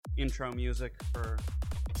intro music for...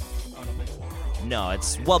 No,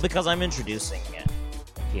 it's... Well, because I'm introducing it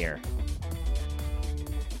here.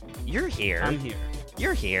 You're here. I'm here.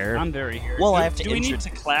 You're here. I'm very here. Well, I have to... Do we need to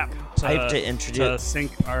clap I have to introduce... to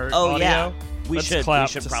sync our audio? Yeah. We should clap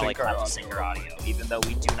probably clap to sync our audio, even though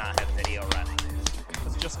we do not have video running.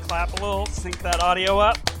 Let's just clap a little, sync that audio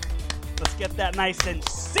up. Let's get that nice and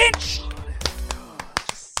cinched.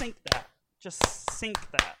 Just sync that. Just sync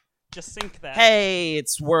that. Just sync that. Hey,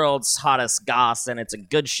 it's world's hottest goss, and it's a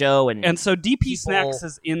good show. And so DP Snacks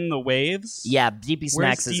is in the waves? Yeah, DP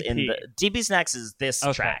Snacks is DP? in the... DP Snacks is this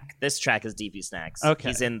track. This track is DP Snacks.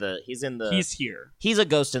 Okay. He's here. He's a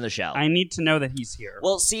ghost in the shell. I need to know that he's here.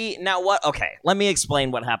 Well, see, now what... Okay, let me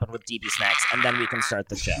explain what happened with DP Snacks, and then we can start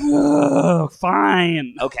the show. Oh,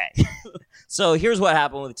 fine. Okay. So here's what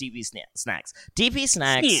happened with DP Snacks. DP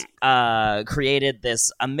Snacks created this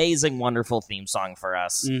amazing, wonderful theme song for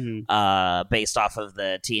us, based off of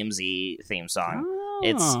the TMZ theme song. Oh.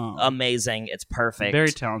 It's amazing. It's perfect.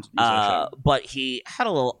 Very talented musician. But he had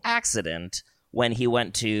a little accident when he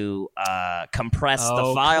went to compress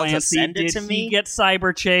the file to send it to me. Did he get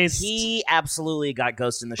cyber chased? He absolutely got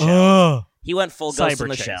Ghost in the Shell. He went full Ghost in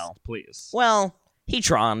the Shell. Please. Well... He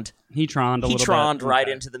troned right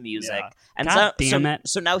into the music. Yeah. And God damn it.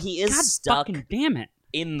 So now he is stuck damn it.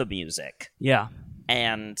 in the music. Yeah.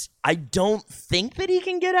 And I don't think that he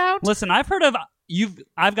can get out. Listen, I've heard of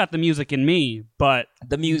I've got the music in me, but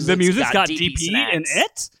the music's got DP in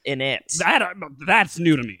it? In it. That's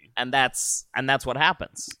new to me. And that's what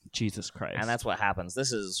happens. Jesus Christ. And that's what happens.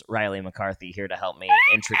 This is Riley McCarthy here to help me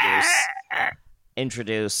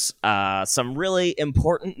introduce some really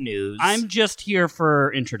important news. I'm just here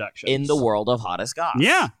for introductions. In the world of hottest goss.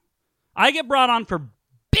 Yeah. I get brought on for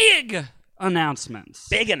big announcements.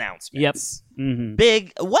 Big announcements. Yep. Mm-hmm.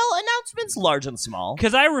 Big, announcements large and small.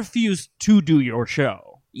 Because I refuse to do your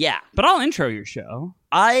show. Yeah. But I'll intro your show.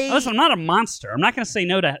 Listen, I'm not a monster. I'm not going to say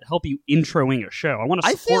no to help you introing a show. I want to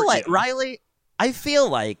support you. Riley, I feel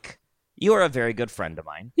like you are a very good friend of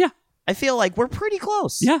mine. Yeah. I feel like we're pretty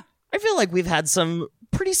close. Yeah. I feel like we've had some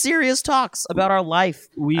pretty serious talks about our life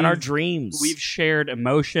and our dreams. We've shared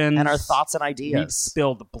emotions. And our thoughts and ideas. We've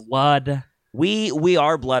spilled blood. We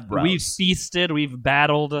are blood bros. We've feasted. We've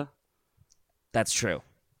battled. That's true.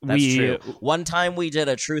 That's true. One time we did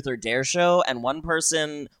a Truth or Dare show, and one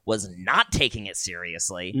person was not taking it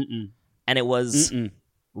seriously. And it was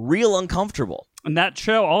real uncomfortable. And that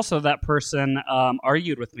show, also, that person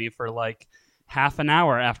argued with me for like half an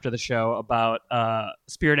hour after the show about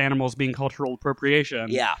spirit animals being cultural appropriation.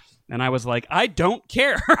 Yeah. And I was like, I don't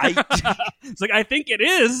care. It's like, I think it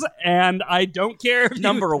is, and I don't care.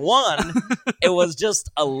 Number one, it was just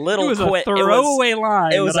a little It was a throwaway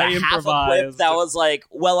line. It was that a I half improvised. a quip that was like,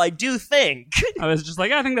 well, I do think. I was just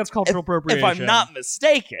like, I think that's cultural appropriation. If I'm not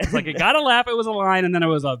mistaken. It's like, you gotta laugh, it was a line, and then it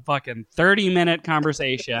was a fucking 30-minute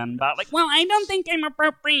conversation about like, well, I don't think I'm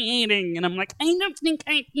appropriating. And I'm like, I don't think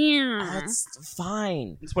I am. That's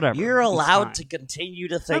fine. It's whatever. You're allowed to continue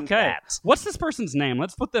to think that. What's this person's name?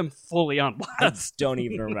 Let's put them fully on blast. I don't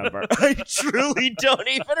even remember. I truly don't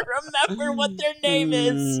even remember what their name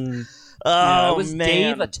is. Oh, it was man.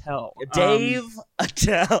 Dave Attell. Dave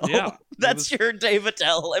Attell. Yeah. That's your Dave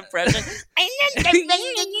Attell impression.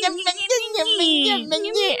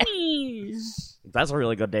 That's a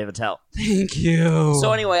really good Dave Attell. Thank you.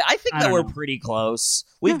 So anyway, I think that we're pretty close.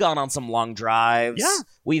 We've gone on some long drives. Yeah.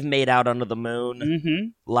 We've made out under the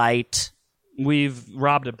moon. Light. We've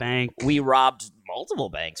robbed a bank. We robbed multiple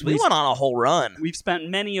banks. We went on a whole run. We've spent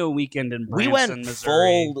many a weekend in Branson, We went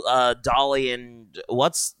Missouri. full Dolly and...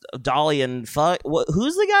 What's Dolly and... who's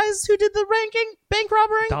the guys who did the bank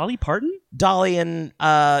robbery? Dolly Parton? Dolly and...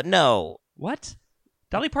 no. What?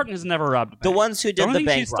 Dolly Parton has never robbed a bank. The ones who did the bank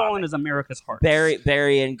robbery. She's stolen is America's heart.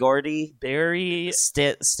 Barry and Gordy. Barry...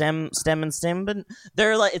 Stem and Stem. But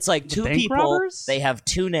they're like... It's like two people. Robbers? They have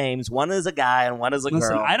two names. One is a guy and one is a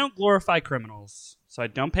girl. I don't glorify criminals. So I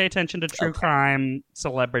don't pay attention to true crime,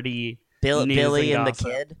 celebrity, Billy and the gossip.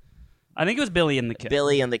 Kid. I think it was Billy and the Kid.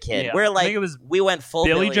 Billy and the Kid. Yeah. We're like, I think it was we went full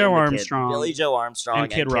Billy Joe and the Armstrong. Kid. Billy Joe Armstrong and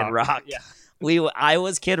Kid Rock. Yeah. I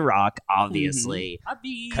was Kid Rock, obviously,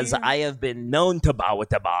 because I have been known to bow with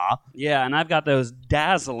the bar. Yeah, and I've got those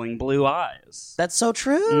dazzling blue eyes. That's so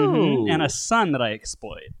true. And a son that I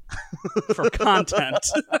exploit for content.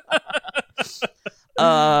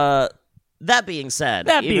 That being said,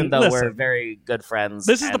 we're very good friends,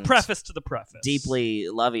 this is the preface to the preface. Deeply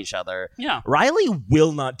love each other. Yeah, Riley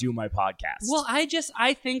will not do my podcast. Well, I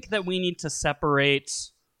think that we need to separate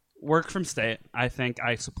work from state. I think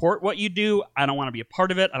I support what you do. I don't want to be a part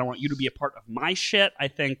of it. I don't want you to be a part of my shit. I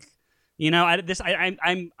think,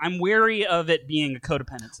 I'm wary of it being a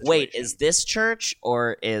codependent situation. Wait, is this church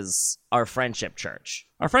or is our friendship church?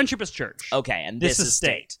 Our friendship is church. Okay, and this is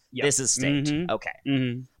state. Yep. This is state. Mm-hmm. Okay.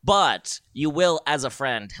 Mm-hmm. But you will, as a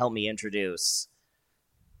friend, help me introduce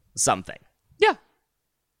something. Yeah.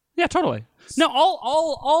 Yeah, totally. No,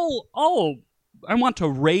 I want to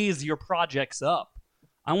raise your projects up.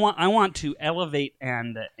 I want to elevate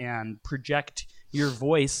and project your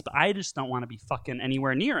voice, but I just don't want to be fucking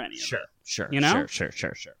anywhere near any of it. Sure. You know? Sure.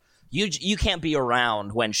 You can't be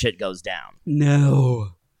around when shit goes down. No.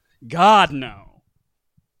 God, no.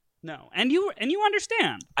 No. And you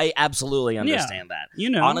understand. I absolutely understand that.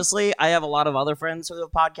 Honestly, I have a lot of other friends who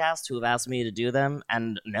have podcasts who have asked me to do them,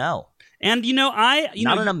 and no. And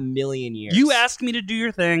not in a million years. You ask me to do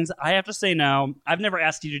your things. I have to say no. I've never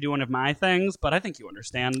asked you to do one of my things, but I think you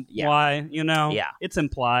understand why. Yeah. It's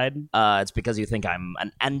implied. It's because you think I'm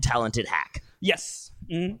an untalented hack. Yes.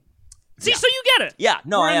 Mm-hmm. See, so you get it. Yeah.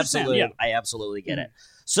 No, I absolutely get it.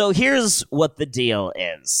 So here's what the deal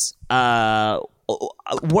is.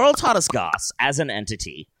 World's Hottest Goss, as an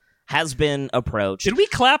entity, has been approached. Did we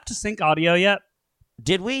clap to sync audio yet?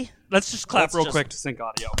 Did we? Let's just clap real quick to sync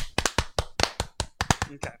audio.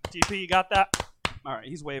 Okay. DP, you got that? All right,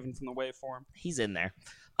 he's waving from the waveform. He's in there.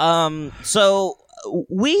 So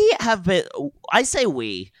we have been... I say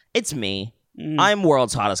we. It's me. I'm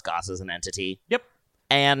World's Hottest Goss as an entity. Yep.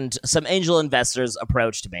 And some angel investors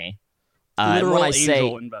approached me. Literal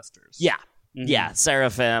angel investors. Yeah. Mm-hmm. Yeah.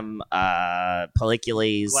 Seraphim,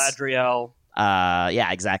 Pellicules. Gladriel.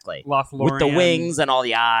 Yeah, exactly. Lothlorien, with the wings and all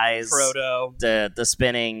the eyes, Frodo, the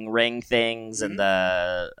spinning ring things, and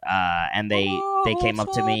and they came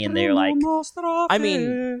up to me and they were like, I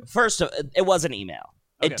mean, first it was an email.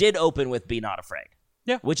 Okay. It did open with "Be not afraid,"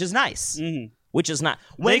 which is nice. Mm-hmm. Which is not.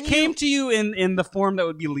 They came to you in the form that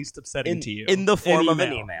would be least upsetting to you, in the form of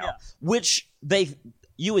an email, which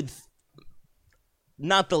you would.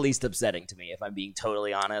 Not the least upsetting to me, if I'm being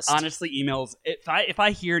totally honest. Honestly, emails. If I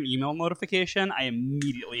hear an email notification, I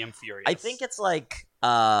immediately am furious. I think it's like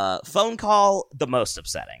phone call, the most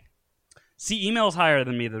upsetting. See, email's higher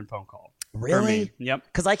than phone call. Really? Yep.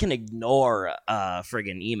 Because I can ignore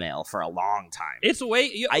friggin' email for a long time. It's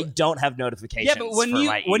way. I don't have notifications. Yeah, but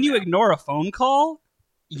when you ignore a phone call,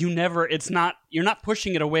 you're not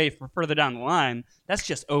pushing it away for further down the line. That's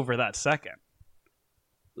just over that second.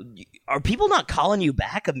 Are people not calling you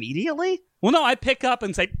back immediately? Well, no, I pick up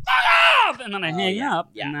and say, "Fuck off!" and then I hang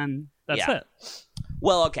up, and then that's it.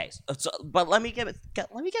 Well, okay, but let me get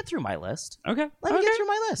through my list. Okay. Let me get through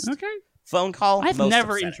my list. Okay. Phone call. I've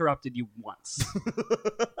never interrupted you once.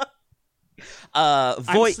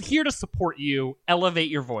 I'm here to support you. Elevate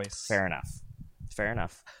your voice. Fair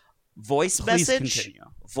enough. Voice message.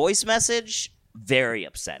 Voice message. Very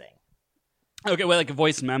upsetting. Okay, like a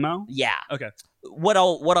voice memo? Yeah. Okay. What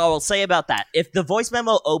I'll say about that, if the voice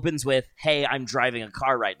memo opens with, "Hey, I'm driving a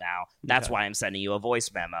car right now, that's why I'm sending you a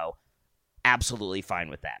voice memo," absolutely fine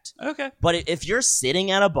with that. Okay. But if you're sitting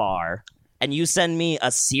at a bar and you send me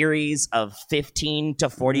a series of 15 to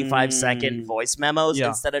 45 second voice memos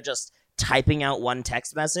instead of just typing out one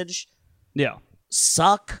text message,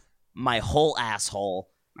 suck my whole asshole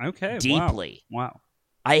deeply. Wow.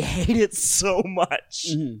 I hate it so much.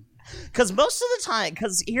 Mm-hmm. Because most of the time,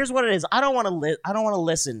 here's what it is: I don't want to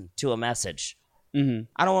listen to a message. Mm-hmm.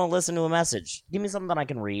 I don't want to listen to a message. Give me something that I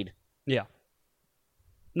can read. Yeah,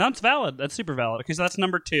 no, it's valid. That's super valid. Because that's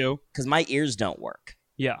number 2. Because my ears don't work.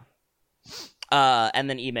 Yeah. And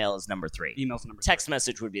then email is number 3. Email's number 3. Text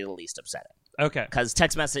message would be the least upsetting. Okay. Because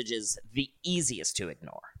text message is the easiest to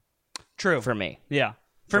ignore. True. For me. Yeah.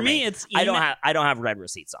 For me, it's email. I don't have read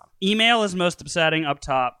receipts on. Email is most upsetting up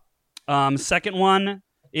top. Second one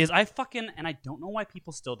is and I don't know why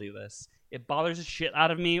people still do this. It bothers the shit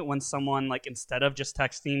out of me when someone, like, instead of just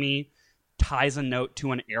texting me, ties a note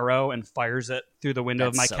to an arrow and fires it through the window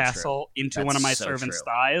of my castle into one of my servants'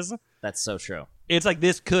 thighs. That's so true. It's like,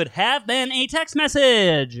 this could have been a text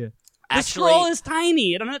message. The scroll is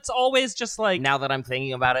tiny, and it's always just like... Now that I'm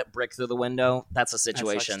thinking about it, brick through the window, that's a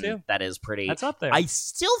situation that is pretty... That's up there. I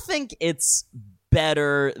still think it's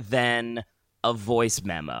better than a voice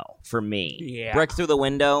memo for me. Yeah. Brick through the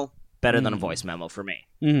window, better than a voice memo for me.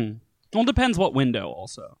 Mm-hmm. Well, it depends what window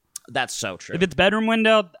also. That's so true. If it's bedroom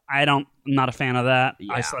window, I'm not a fan of that.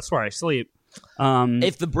 Yeah. That's where I sleep.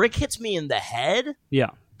 If the brick hits me in the head,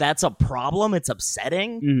 that's a problem. It's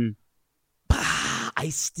upsetting. Mm-hmm. I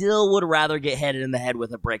still would rather get hit in the head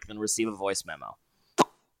with a brick than receive a voice memo.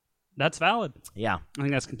 That's valid. Yeah. I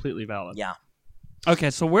think that's completely valid. Yeah.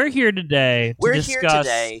 Okay, so we're here today to discuss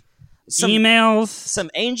emails. Some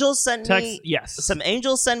angels sent me. Yes. Some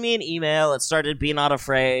angels sent me an email. It started, "Be not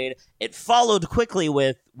afraid." It followed quickly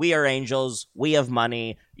with, "We are angels. We have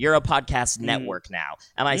money. You're a podcast network now."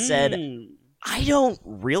 And I said, I don't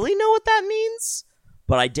really know what that means,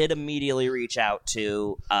 but I did immediately reach out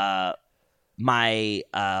to my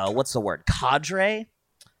what's the word, cadre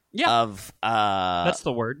of that's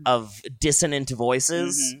the word, of dissonant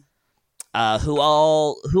voices, who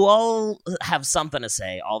all have something to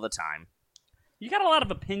say all the time. You got a lot of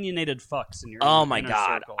opinionated fucks in your my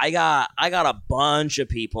god circle. I got a bunch of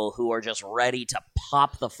people who are just ready to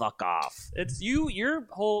pop the fuck off. It's your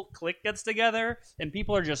whole clique gets together and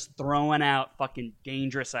people are just throwing out fucking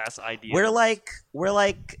dangerous ass ideas. We're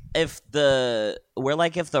like if the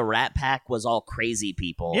Rat Pack was all crazy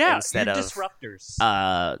people instead of disruptors.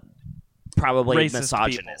 Probably racist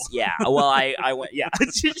misogynist. people. Yeah. Well, I went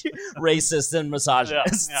racist and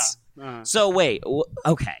misogynists. Yeah. So wait,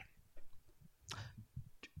 okay.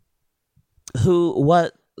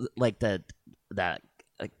 What, like the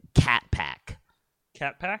cat pack?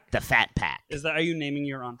 Cat pack? The fat pack. Are you naming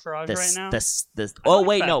your entourage right now? Oh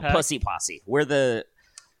wait, no, pack. Pussy Posse. We're the.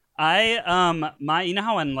 You know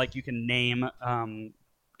how when like you can name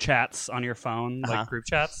chats on your phone, like group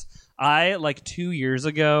chats. I like 2 years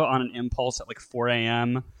ago on an impulse at like 4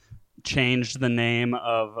 a.m. changed the name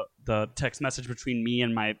of the text message between me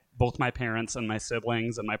and both my parents and my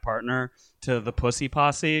siblings and my partner to the Pussy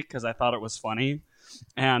Posse because I thought it was funny,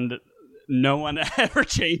 and no one ever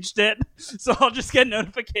changed it. So I'll just get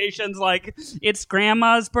notifications like, "It's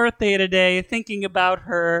Grandma's birthday today. Thinking about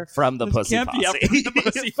her." From the Pussy Posse. Yeah, from the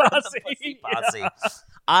Pussy Posse. From the Pussy Posse. Yeah.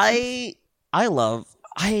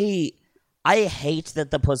 I hate that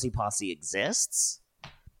the Pussy Posse exists,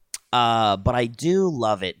 but I do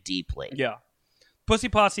love it deeply. Yeah. Pussy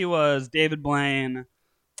Posse was David Blaine,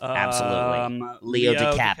 absolutely, Leo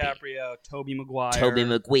DiCaprio, Tobey Maguire, Toby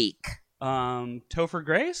McGueek, Topher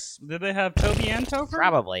Grace. Did they have Toby and Topher?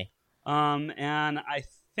 Probably. And I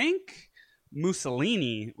think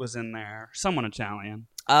Mussolini was in there. Someone Italian.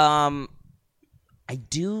 I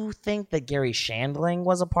do think that Gary Shandling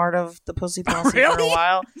was a part of the Pussy Posse really? for a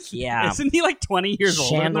while. Yeah, isn't he like 20 years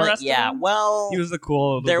older than the rest of them? Well, he was the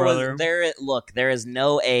cool brother. brother. There is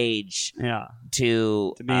no age.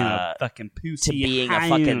 To being a fucking pussy, to being hound. a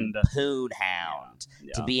fucking poon hound,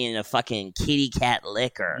 to being a fucking kitty cat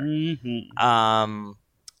licker. Mm-hmm.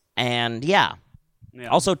 And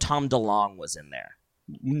also Tom DeLonge was in there.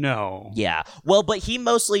 No. Yeah. Well, but he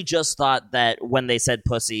mostly just thought that when they said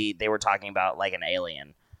pussy, they were talking about like an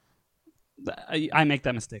alien. I make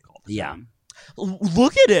that mistake all the time.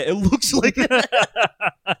 Look at it. It looks like it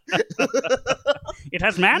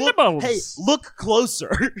has mandibles. Hey, look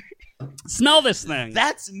closer. Smell this thing.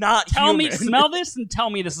 That's not human. Smell this and tell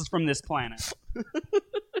me this is from this planet.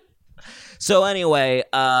 So anyway,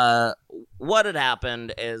 what had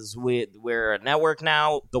happened is we're a network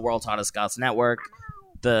now, the World's Hottest Goss Network.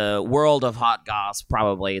 The world of hot goss,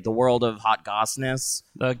 probably. The world of hot gossness.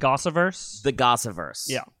 The Gossiverse? The Gossiverse.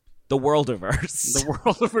 Yeah. The Worldiverse.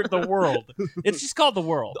 The world. It's just called The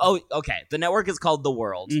World. Oh, okay. The network is called The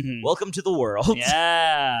World. Mm-hmm. Welcome to the world.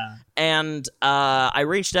 Yeah. And I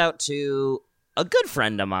reached out to a good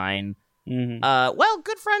friend of mine. Mm-hmm.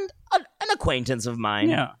 Good friend, an acquaintance of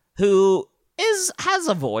mine. Yeah. Who has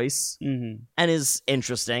a voice and is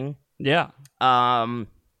interesting. Yeah.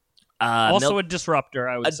 Also a disruptor,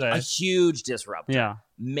 I would say. A huge disruptor. Yeah.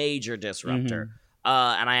 Major disruptor.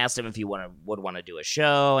 And I asked him if he would want to do a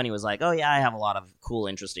show, and he was like, "Oh yeah, I have a lot of cool,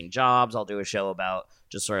 interesting jobs. I'll do a show about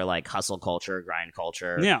just sort of like hustle culture, grind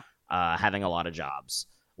culture. Yeah. Having a lot of jobs,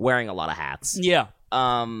 wearing a lot of hats. Yeah.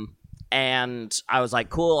 And I was like,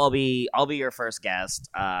 cool. I'll be your first guest.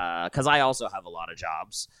 Because I also have a lot of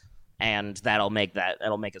jobs. And that'll make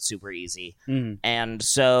it super easy. Mm-hmm. And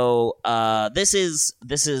so this is.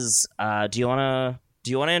 Do you want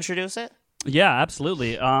to introduce it? Yeah,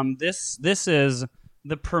 absolutely. This is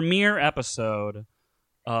the premiere episode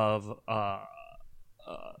of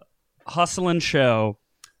Hustle and Show,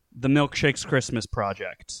 the Milkshakes Christmas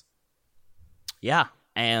Project. Yeah,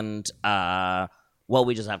 and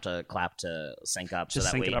we just have to clap to sync up just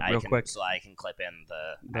so that sync way it up real quick. So I can clip in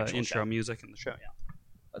the intro show. music in the show. Yeah.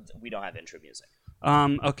 We don't have intro music.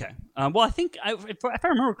 Okay. Well, I think if I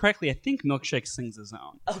remember correctly, I think Milkshake sings his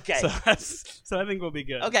own. Okay. So I think we'll be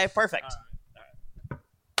good. Okay. Perfect. All right.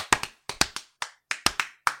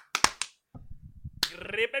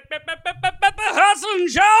 Hustle and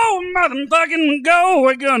show, motherfucking go.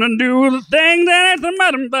 We're gonna do the thing that is the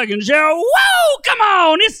motherfucking show. Whoa, come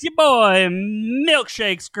on, it's your boy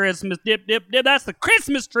Milkshakes Christmas Dip. That's the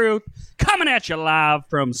Christmas truth coming at you live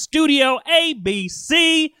from Studio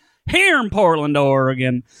ABC here in Portland,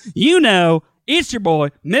 Oregon. You know, it's your boy,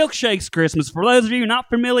 Milkshakes Christmas. For those of you not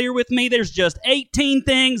familiar with me, there's just 18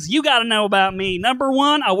 things you got to know about me. Number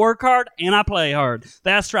one, I work hard and I play hard.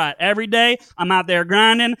 That's right. Every day, I'm out there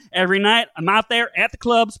grinding. Every night, I'm out there at the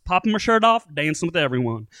clubs, popping my shirt off, dancing with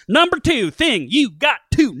everyone. Number two thing you got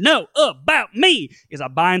to know about me is I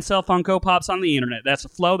buy and sell Funko Pops on the internet. That's a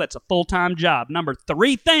flow. That's a full-time job. Number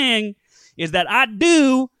three thing is that I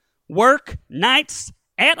do work nights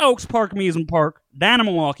at Oaks Park Amusement Park down in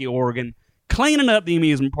Milwaukee, Oregon, cleaning up the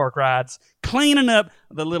amusement park rides, cleaning up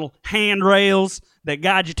the little handrails that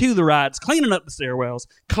guide you to the rides, cleaning up the stairwells,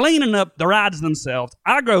 cleaning up the rides themselves.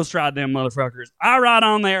 I ghost ride them motherfuckers. I ride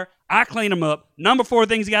on there. I clean them up. Number four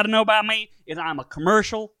things you got to know about me is I'm a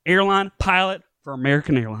commercial airline pilot for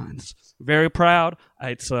American Airlines. Very proud.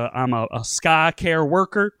 I'm a Sky Care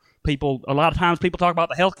worker. A lot of times people talk about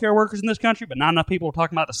the healthcare workers in this country, but not enough people are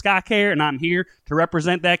talking about the Sky Care, and I'm here to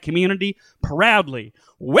represent that community proudly.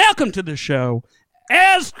 Welcome to the show.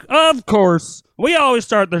 As, of course, we always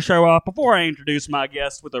start the show off before I introduce my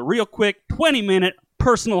guest with a real quick 20-minute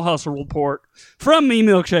personal hustle report from me,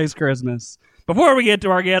 Milkshakes Christmas. Before we get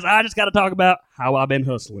to our guest, I just got to talk about how I've been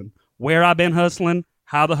hustling, where I've been hustling,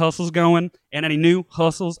 how the hustle's going, and any new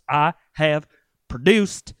hustles I have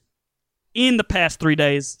produced in the past 3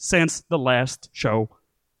 days since the last show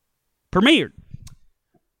premiered.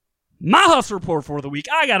 My hustle report for the week,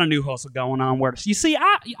 I got a new hustle going on where, you see,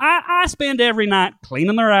 I spend every night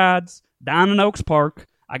cleaning the rides down in Oaks Park.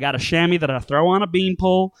 I got a chamois that I throw on a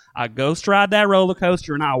beanpole. I ghost ride that roller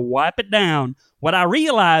coaster and I wipe it down. What I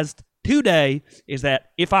realized today is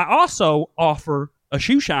that if I also offer a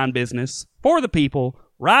shoe shine business for the people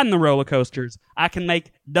riding the roller coasters, I can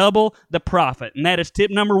make double the profit. And that is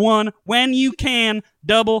tip number one. When you can,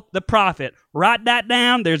 double the profit. Write that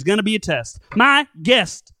down. There's going to be a test. My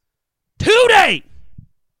guest today,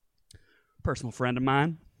 personal friend of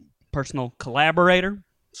mine, personal collaborator,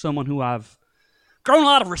 someone who I've grown a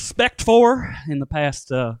lot of respect for in the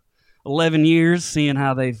past 11 years, seeing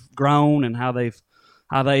how they've grown and how they've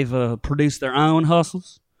produced their own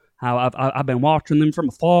hustles, how I've been watching them from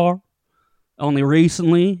afar. Only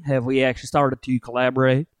recently have we actually started to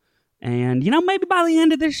collaborate. And, maybe by the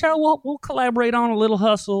end of this show, we'll collaborate on a little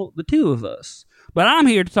hustle, the two of us. But I'm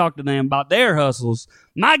here to talk to them about their hustles.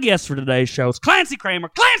 My guest for today's show is Clancy Kramer.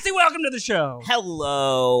 Clancy, welcome to the show.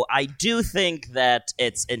 Hello. I do think that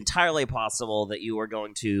it's entirely possible that you are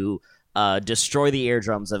going to destroy the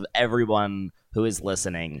eardrums of everyone who is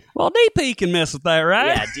listening. Well, DP can mess with that,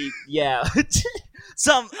 right? Yeah,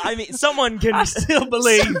 someone can. I still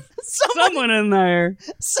believe someone in there.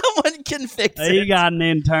 Someone can fix it. You got an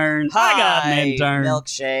intern. Hi, I got an intern.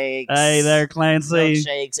 Milkshakes. Hey there, Clancy.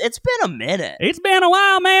 Milkshakes. It's been a minute. It's been a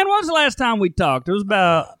while, man. When was the last time we talked? It was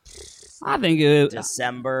about, I think it was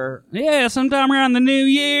December. Yeah, sometime around the new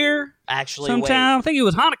year. Actually, I think it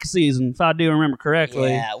was Hanukkah season, if I do remember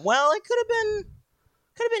correctly. Yeah, well, it could have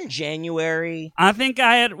been January. I think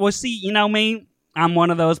I had. Well, see, you know me. I'm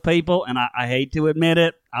one of those people, and I hate to admit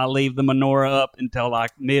it. I leave the menorah up until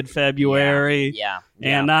like mid-February. Yeah.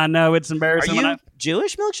 And I know it's embarrassing. Are you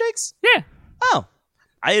Jewish, Milkshakes? Yeah. Oh,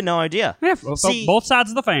 I had no idea. Yeah, see, both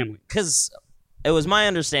sides of the family. Because it was my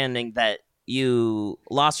understanding that you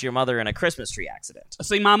lost your mother in a Christmas tree accident.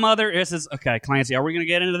 See, my mother, okay, Clancy, are we going to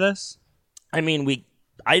get into this? I mean,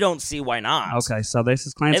 I don't see why not. Okay, so this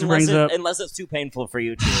is Clancy brings up. Unless it's too painful for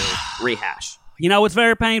you to rehash. It's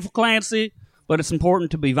very painful, Clancy, but it's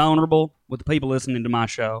important to be vulnerable with the people listening to my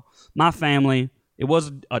show. My family, it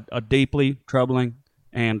was a deeply troubling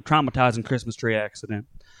and traumatizing Christmas tree accident.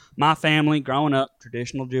 My family, growing up,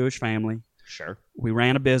 traditional Jewish family. Sure. We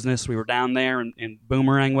ran a business. We were down there in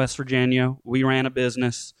Boomerang, West Virginia. We ran a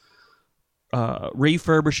business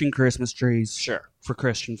refurbishing Christmas trees for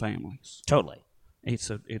Christian families. Totally.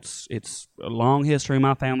 It's a long history of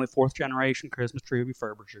my family, fourth generation Christmas tree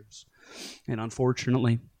refurbishers. And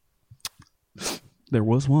unfortunately, there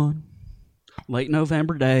was one late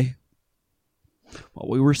November day while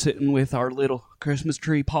we were sitting with our little Christmas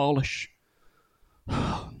tree polish,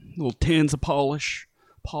 little tins of polish,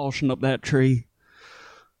 polishing up that tree,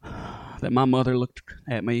 that my mother looked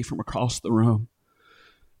at me from across the room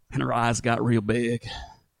and her eyes got real big.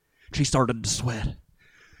 She started to sweat.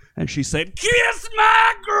 And she said, "Kiss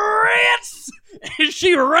my grits!" And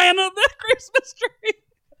she ran up that Christmas tree.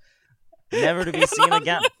 Never to be seen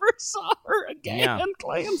again. I never saw her again,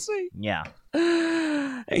 Clancy. Yeah.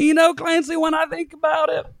 Clancy, when I think about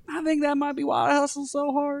it, I think that might be why I hustle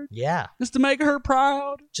so hard. Yeah. Just to make her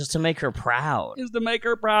proud. Just to make her proud. Just to make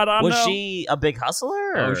her proud. Was she a big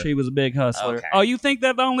hustler? Oh, she was a big hustler. Okay. Oh, you think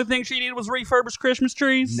that the only thing she did was refurbish Christmas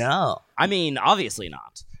trees? No. I mean, obviously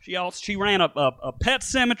not. She ran a pet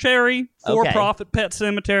cemetery, for-profit pet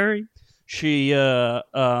cemetery. She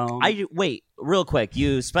wait, real quick.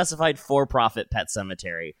 You specified for-profit pet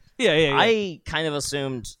cemetery. Yeah. I kind of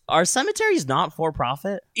assumed, are cemeteries not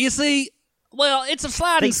for-profit? You see, well, it's a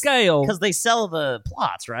sliding scale because they sell the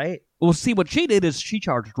plots, right? Well, see, what she did is she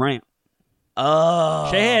charged rent. Oh,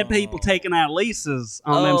 she had people taking out leases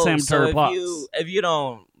on them cemetery plots. If you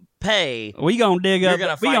don't pay, we gonna dig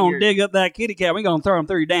up that kitty cat. We gonna throw him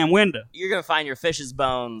through your damn window. You're gonna find your fish's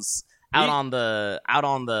bones out on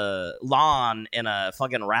the lawn in a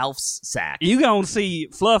fucking Ralph's sack. You gonna see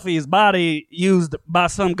Fluffy's body used by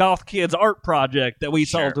some goth kid's art project that we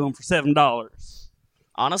sold to him for $7.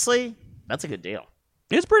 Honestly, that's a good deal.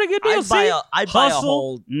 It's a pretty good deal. I'd buy a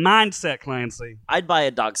whole mindset, Clancy. I'd buy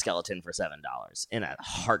a dog skeleton for $7 in a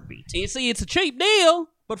heartbeat. You see, it's a cheap deal,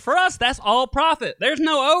 but for us, that's all profit. There's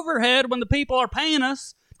no overhead when the people are paying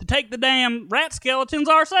us to take the damn rat skeletons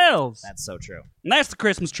ourselves. That's so true. And that's the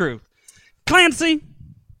Christmas truth. Clancy,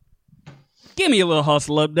 give me a little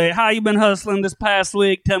hustle update. How you been hustling this past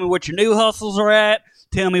week? Tell me what your new hustles are at.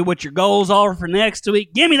 Tell me what your goals are for next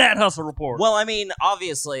week. Give me that hustle report. Well, I mean,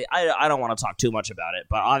 obviously, I don't want to talk too much about it,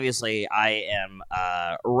 but obviously I am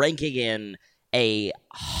ranking in a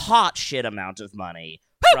hot shit amount of money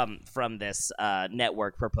from this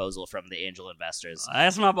network proposal from the angel investors.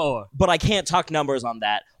 That's my boy. But I can't talk numbers on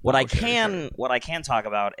that. What I can talk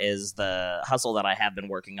about is the hustle that I have been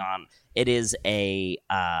working on. It is a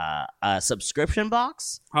subscription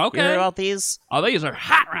box. Okay. You heard about these? Oh, these are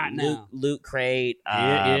hot right now. Loot Crate,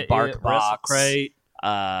 Bark Box, Crate,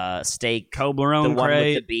 Steak, Toblerone the one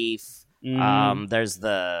Crate, with the beef. There's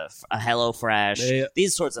the HelloFresh.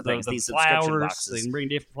 These sorts of things. These subscription flowers, boxes. They can bring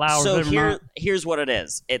different flowers. So here's what it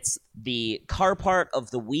is. It's the Car Part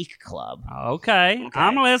of the Week Club. Okay,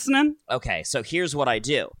 I'm listening. Okay, so here's what I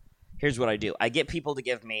do. I get people to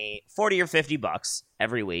give me $40 or $50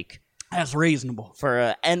 every week. That's reasonable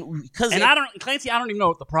Clancy, I don't even know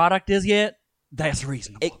what the product is yet. That's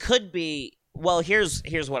reasonable. It could be. Well, here's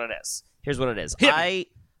what it is.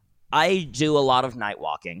 I do a lot of night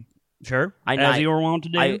walking. Sure. As you were wont to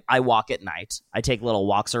do. I walk at night. I take little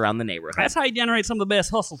walks around the neighborhood. That's how you generate some of the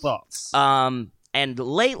best hustle thoughts. And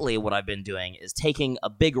lately what I've been doing is taking a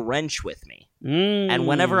big wrench with me. And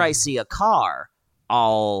whenever I see a car,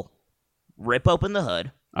 I'll rip open the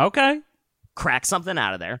hood. Okay. Crack something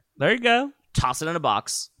out of there. There you go. Toss it in a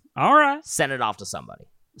box. All right. Send it off to somebody.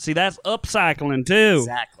 See, that's upcycling too.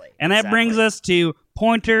 Exactly. And that brings us to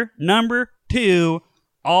pointer number 2.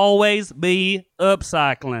 Always be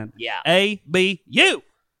upcycling. Yeah. ABU.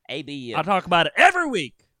 ABU. I talk about it every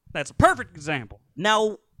week. That's a perfect example.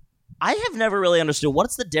 Now, I have never really understood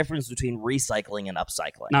what's the difference between recycling and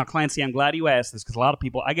upcycling. Now, Clancy, I'm glad you asked this because a lot of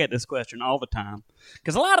people, I get this question all the time.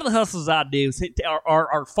 Because a lot of the hustles I do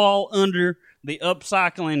are fall under the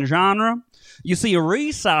upcycling genre. You see, a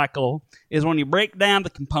recycle is when you break down the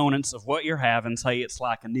components of what you're having. Say it's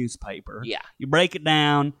like a newspaper. Yeah. You break it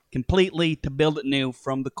down completely to build it new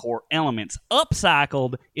from the core elements.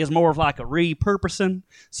 Upcycled is more of like a repurposing.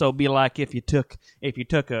 So it'd be like if you took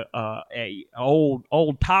a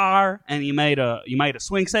old tire and you made a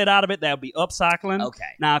swing set out of it, that would be upcycling. Okay.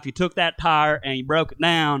 Now, if you took that tire and you broke it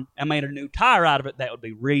down and made a new tire out of it, that would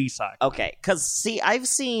be recycling. Okay, because see, I've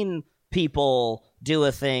seen people do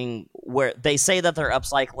a thing where they say that they're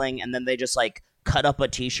upcycling and then they just like cut up a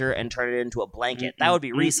t-shirt and turn it into a blanket. That would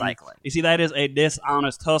be recycling. You see, that is a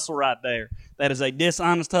dishonest hustle right there. That is a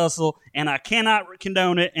dishonest hustle, and I cannot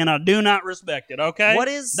condone it, and I do not respect it, okay?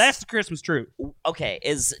 That's the Christmas truth. Okay,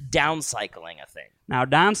 is downcycling a thing? Now,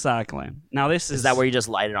 downcycling. Now, is that where you just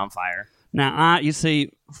light it on fire? Now, you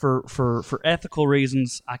see, for ethical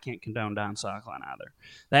reasons, I can't condone downcycling either.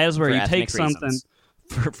 That is where you take something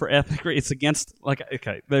for ethic reasons. It's against,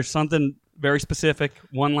 there's something very specific,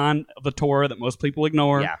 one line of the Torah that most people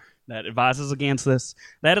ignore that advises against this.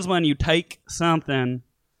 That is when you take something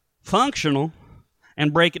functional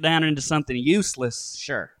and break it down into something useless.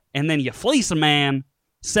 Sure. And then you fleece a man,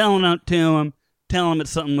 selling it to him, telling him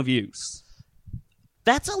it's something of use.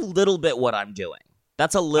 That's a little bit what I'm doing. Hey,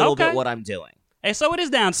 so it is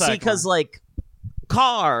downcycling. See, because,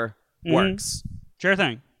 car works. Sure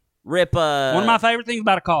thing. One of my favorite things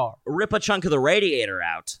about a car. Rip a chunk of the radiator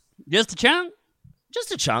out. Just a chunk?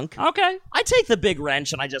 Just a chunk. Okay. I take the big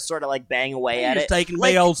wrench and I just sort of bang away at it. Just taking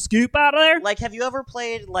the old scoop out of there? Have you ever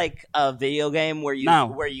played a video game where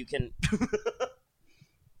you can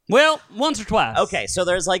Well, once or twice. Okay, so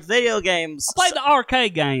there's video games. I played the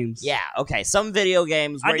arcade games. Yeah, okay. Some video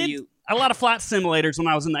games where a lot of flight simulators when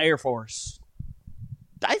I was in the Air Force.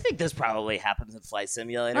 I think this probably happens in flight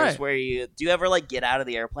simulators right. where do you ever get out of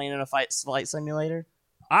the airplane in a flight simulator?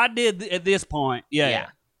 I did at this point. Yeah.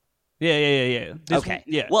 This Okay. one,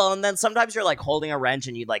 yeah. Well, and then sometimes you're like holding a wrench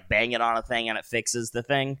and you like bang it on a thing and it fixes the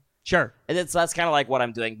thing. Sure. And that's kind of like what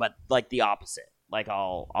I'm doing, but like the opposite. Like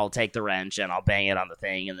I'll take the wrench and I'll bang it on the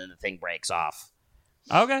thing and then the thing breaks off.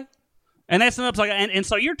 Okay. And that's an upcycle. And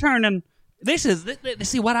so you're turning.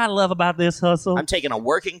 See what I love about this hustle? I'm taking a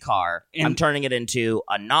working car, I'm turning it into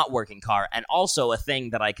a not working car, and also a thing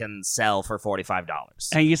that I can sell for $45.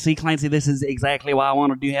 And you see, Clancy, this is exactly why I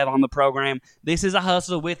wanted to have on the program. This is a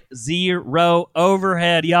hustle with zero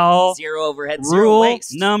overhead, y'all. Zero overhead, zero Rule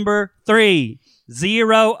waste. number 3,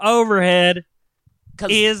 zero overhead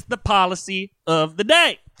is the policy of the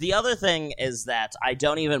day. The other thing is that I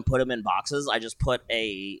don't even put them in boxes. I just put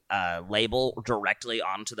a label directly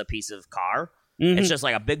onto the piece of car. Mm-hmm. It's just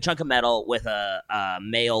like a big chunk of metal with a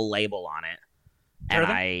mail label on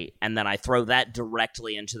it. And then I throw that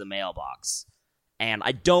directly into the mailbox. And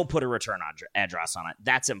I don't put a return address on it.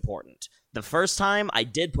 That's important. The first time, I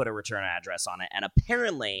did put a return address on it. And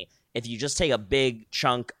apparently, if you just take a big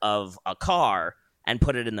chunk of a car and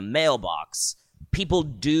put it in the mailbox, people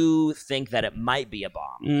do think that it might be a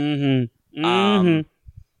bomb. Mm-hmm. Mm-hmm.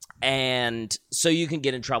 And so you can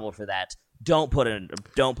get in trouble for that. Don't put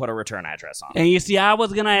a return address on it. And you see, I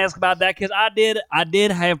was gonna ask about that because I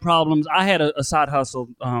did have problems. I had a side hustle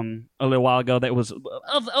a little while ago that was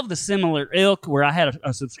of the similar ilk, where I had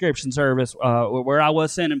a subscription service where I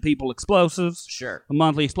was sending people explosives. Sure. A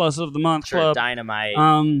monthly explosive of the month club. Dynamite.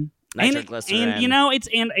 Nitroglycerin. And you know,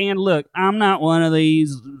 and look, I'm not one of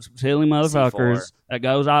these silly motherfuckers C4. that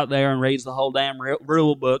goes out there and reads the whole damn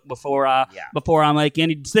rule book before I make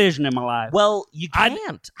any decision in my life. Well, you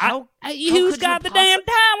can't. Who's got the damn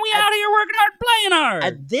time? We out here working hard, playing hard.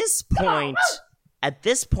 At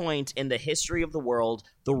this point in the history of the world,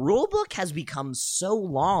 the rule book has become so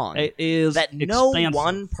long it is that expansive. No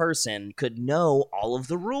one person could know all of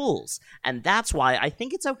the rules. And that's why I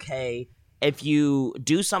think it's okay if you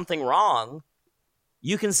do something wrong,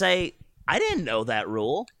 you can say, I didn't know that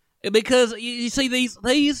rule. Because you see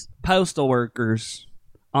these postal workers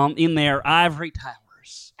in their ivory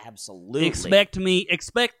towers. Absolutely.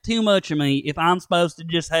 Expect too much of me if I'm supposed to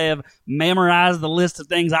just have memorized the list of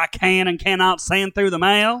things I can and cannot send through the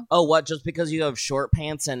mail. Oh, what? Just because you have short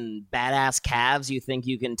pants and badass calves, you think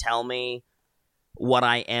you can tell me what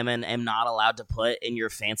I am and am not allowed to put in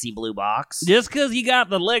your fancy blue box? Just because you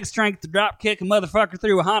got the leg strength to drop kick a motherfucker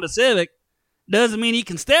through a Honda Civic doesn't mean you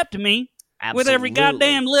can step to me. Absolutely. With every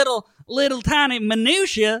goddamn little tiny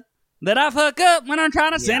minutia that I fuck up when I'm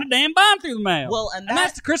trying to send a damn bomb through the mail. Well, and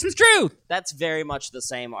that's the Christmas truth. That's very much the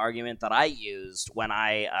same argument that I used when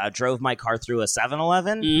I drove my car through a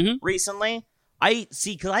 7-Eleven recently.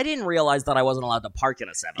 Because I didn't realize that I wasn't allowed to park in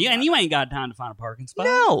a 7-Eleven. Yeah, and you ain't got time to find a parking spot.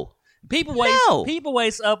 No. People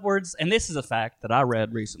waste upwards, and this is a fact that I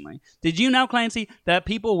read recently. Did you know, Clancy, that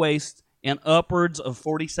people waste in upwards of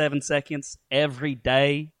 47 seconds every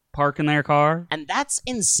day parking their car? And that's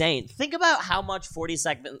insane. Think about how much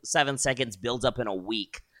 47 seconds builds up in a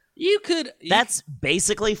week. That's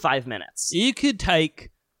basically 5 minutes. You could take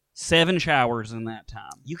 7 showers in that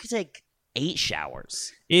time. You could take 8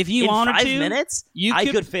 showers. If you wanted to. In 5 minutes, I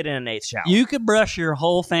could fit in an 8th shower. You could brush your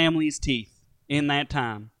whole family's teeth in that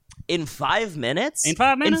time. In 5 minutes? In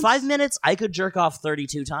 5 minutes? In 5 minutes, I could jerk off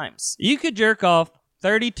 32 times. You could jerk off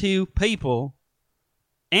 32 people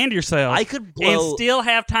and yourself. I could blow and still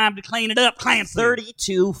have time to clean it up, Clancy.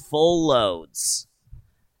 32 full loads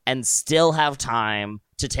and still have time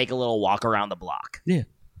to take a little walk around the block. Yeah.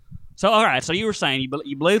 So, all right. So you were saying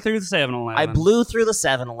you blew through the 7-Eleven. I blew through the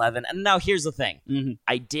 7-Eleven. And now here's the thing. Mm-hmm.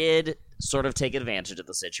 I did sort of take advantage of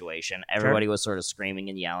the situation. Everybody was sort of screaming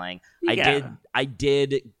and yelling. Yeah. I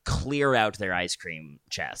did clear out their ice cream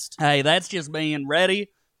chest. Hey, that's just being ready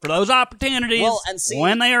for those opportunities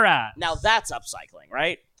when they arise. Now that's upcycling,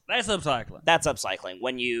 right? That's upcycling. That's upcycling.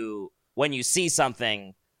 When you see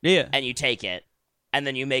something and you take it and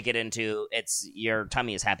then you make it into your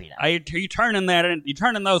tummy is happy now. You're turning you're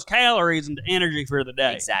turning those calories into energy for the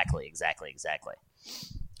day. Exactly.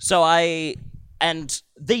 So and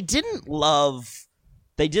they didn't love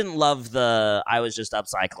the I was just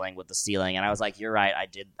upcycling with the stealing, and I was like, you're right, I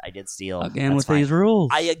did steal. Again, with these rules.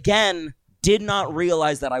 I again did not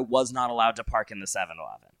realize that I was not allowed to park in the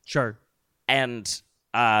 7-Eleven. Sure. And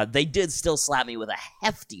they did still slap me with a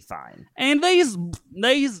hefty fine. And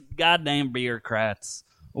these goddamn bureaucrats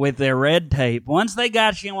with their red tape. Once they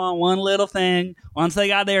got you on one little thing, once they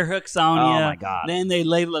got their hooks on you, my God. then they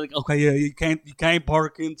label it like, okay, yeah, you can't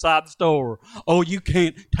park inside the store. Oh, you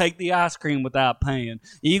can't take the ice cream without paying.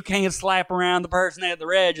 You can't slap around the person at the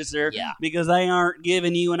register because they aren't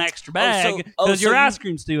giving you an extra bag because your ice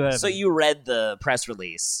cream's too heavy. So you read the press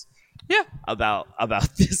release. Yeah. About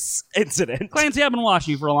this incident. Clancy, I've been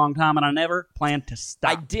watching you for a long time, and I never planned to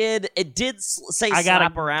stop. I did. It did say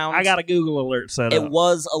slap around. I got a Google alert set up. It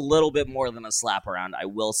was a little bit more than a slap around, I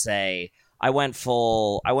will say. I went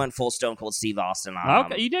full Stone Cold Steve Austin on him.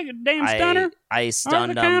 Okay, you did a damn stunner? I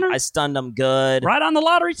stunned him. I stunned him good. Right on the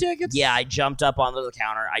lottery tickets? Yeah, I jumped up onto the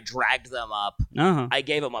counter. I dragged them up. Uh-huh. I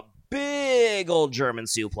gave him a big old German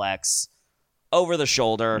suplex over the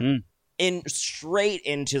shoulder. Straight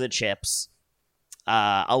into the chips.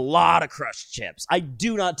 A lot of crushed chips. I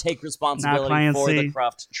do not take responsibility for the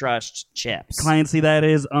crushed chips. Clancy, that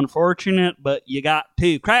is unfortunate, but you got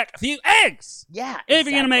to crack a few eggs. Yeah, if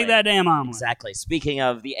you're going to make that damn omelet. Exactly. Speaking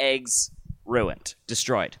of the eggs, ruined,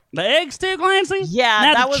 destroyed. The eggs too, Clancy?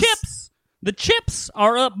 Yeah, now, the chips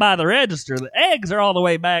are up by the register. The eggs are all the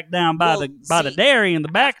way back down by the dairy in the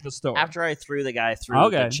back of the store. After I threw the guy through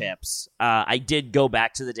the chips, I did go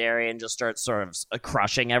back to the dairy and just start sort of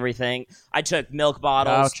crushing everything. I took milk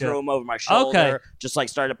bottles, threw them over my shoulder, just like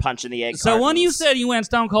started punching the egg cartons. When you said you went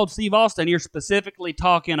Stone Cold Steve Austin, you're specifically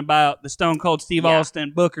talking about the Stone Cold Steve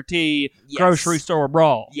Austin Booker T grocery store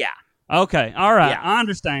brawl. Yeah. Okay. All right. Yeah. I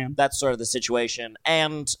understand. That's sort of the situation.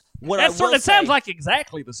 And it sounds like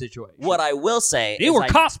exactly the situation. What I will say is were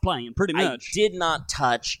cosplaying pretty much. I did not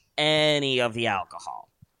touch any of the alcohol.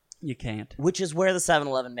 You can't. Which is where the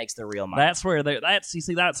 7-Eleven makes their real money. That's where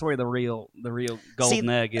that's where the real golden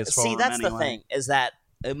egg is for them. That's the thing, is that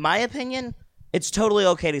in my opinion, it's totally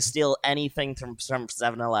okay to steal anything from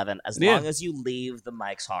 7-Eleven as long as you leave the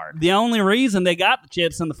mics hard. The only reason they got the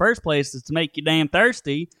chips in the first place is to make you damn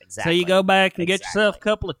thirsty. Exactly. So you go back and get yourself a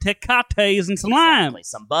couple of Tecates and some lime.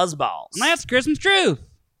 Some buzz balls. And that's Christmas truth.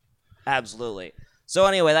 Absolutely. So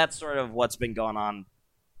anyway, that's sort of what's been going on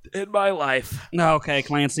in my life. Okay,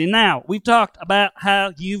 Clancy. Now, we've talked about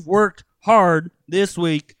how you've worked hard this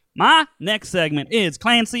week. My next segment is,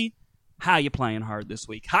 Clancy, how you playing hard this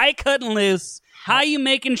week? How you cutting loose? How you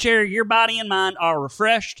making sure your body and mind are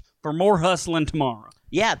refreshed for more hustling tomorrow?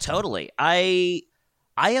 Yeah, totally. I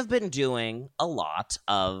have been doing a lot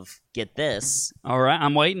of, get this. All right,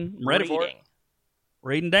 I'm waiting. I'm ready for it.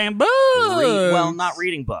 Reading damn books. Well, not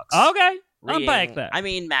reading books. Okay, unpack that. I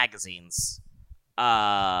mean magazines.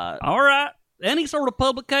 All right. Any sort of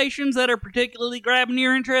publications that are particularly grabbing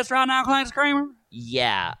your interest right now, Clancy Kramer?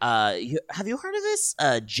 Yeah. Have you heard of this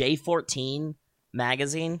J14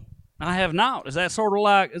 magazine? I have not. Is that sort of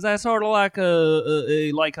like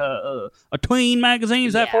a tween magazine?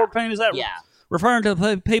 Is that 14? Is that referring to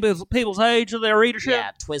the people's age of their readership?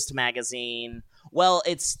 Yeah, Twist magazine. Well,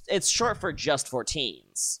 it's short for just for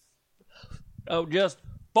teens. Oh, just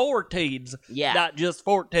for teens. Yeah. Not just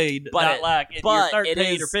 14. But not like if you're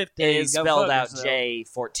 13 or 15. It is spelled out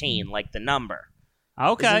J14, like the number.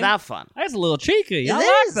 Okay. Isn't that fun? That's a little cheeky. I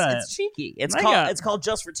like that. It's cheeky. It's called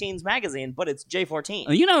Just for Teens magazine, but it's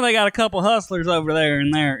J14. You know they got a couple hustlers over there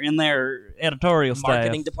in their editorial staff.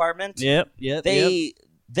 Marketing department? Yep.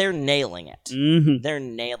 They're nailing it. Mm-hmm. They're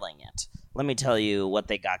nailing it. Let me tell you what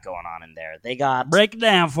they got going on in there. Break it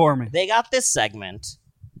down for me. They got this segment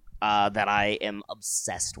that I am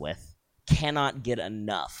obsessed with. Cannot get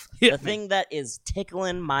enough. The thing that is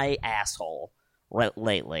tickling my asshole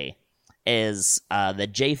lately is the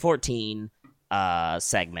J14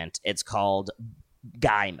 segment. It's called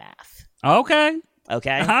Guy Math. Okay.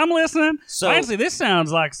 I'm listening. So, actually, this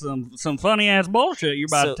sounds like some funny ass bullshit you're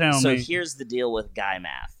about to tell me. So here's the deal with Guy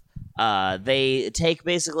Math. They take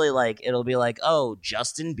basically it'll be like, oh,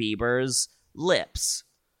 Justin Bieber's lips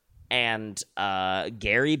and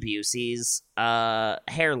Gary Busey's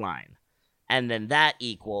hairline, and then that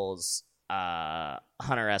equals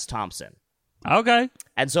Hunter S. Thompson. Okay.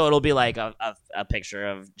 And so it'll be like a picture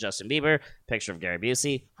of Justin Bieber, picture of Gary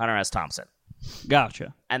Busey, Hunter S. Thompson.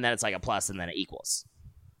 Gotcha. And then it's like a plus, and then it equals.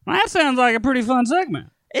 Well, that sounds like a pretty fun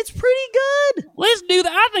segment. It's pretty good. Let's do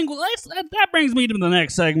that. I think that brings me to the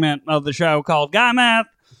next segment of the show called Guy Math.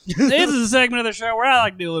 This is a segment of the show where I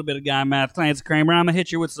like to do a little bit of Guy Math. Clancy Kramer, I'm going to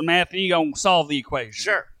hit you with some math, and you're going to solve the equation.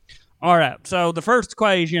 Sure. All right. So the first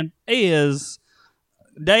equation is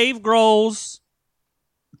Dave Grohl's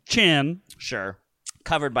chin. Sure.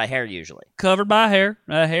 Covered by hair, usually. Covered by hair.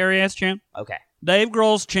 A hairy-ass chin. Okay. Dave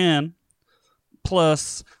Grohl's chin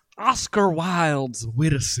plus Oscar Wilde's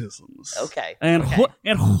witticisms. Okay. And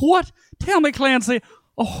what? Tell me, Clancy,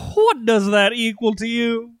 what does that equal to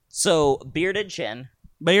you? So, bearded chin,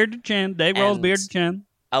 Beard to chin. Dave Grohl's And beard to chin.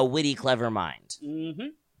 A witty, clever mind. Mm-hmm.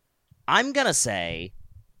 I'm going to say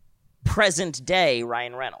present day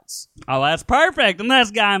Ryan Reynolds. Oh, that's perfect. And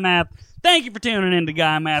that's Guy Math. Thank you for tuning in to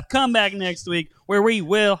Guy Math. Come back next week where we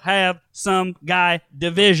will have some Guy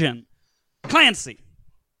division. Clancy.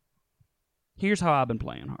 Here's how I've been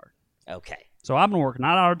playing hard. Okay. So I've been working.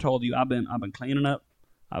 I already told you I've been cleaning up.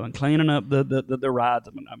 I've been cleaning up the rides.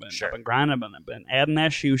 I've been grinding. I've been adding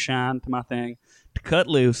that shoe shine to my thing to cut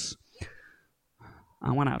loose.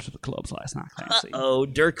 I went out to the clubs last night, Clancy. Oh,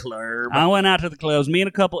 Der Club. I went out to the clubs. Me and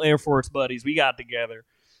a couple Air Force buddies, we got together,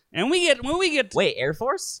 and when we get wait, Air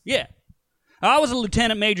Force? Yeah, I was a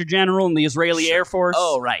lieutenant major general in the Israeli Air Force.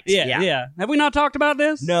 Oh, right. Yeah. Have we not talked about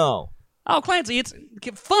this? No. Oh, Clancy, it's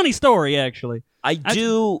a funny story actually. I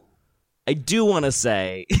do want to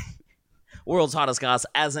say, World's Hottest Goss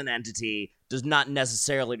as an entity does not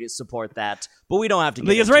necessarily support that, but we don't have to get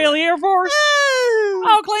the Israeli Air Force.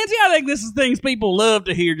 Oh, Clancy, I think this is things people love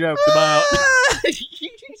to hear jokes about.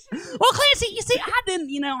 Well, Clancy, you see,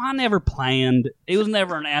 I never planned. It was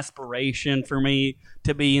never an aspiration for me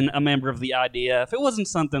to be a member of the IDF. It wasn't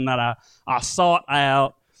something that I sought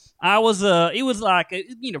out. It was like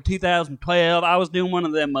 2012. I was doing one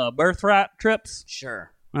of them birthright trips.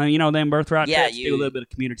 Sure. Them birthright trips. Do a little bit of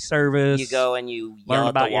community service. You go and you learn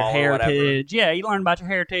about your heritage. Yeah, you learn about your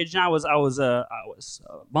heritage. And I was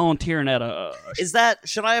volunteering at a. Is that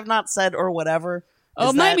should I have not said or whatever?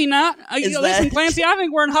 Oh, maybe not. Listen, Clancy, I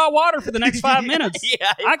think we're in hot water for the next 5 minutes.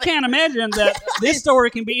 Yeah, I can't imagine that this story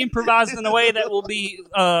can be improvised in a way that will be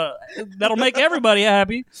that'll make everybody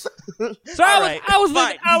happy. So I was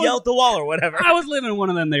yell at the wall or whatever. I was living in one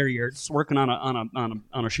of them there yurts, working on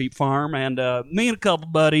a sheep farm, and me and a couple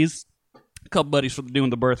buddies for doing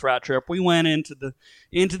the birthright trip. We went into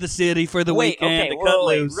the city for the weekend to cut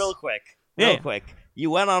loose. Real quick.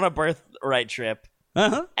 You went on a birthright trip.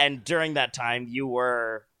 Uh-huh. And during that time, you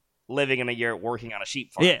were living in a yurt working on a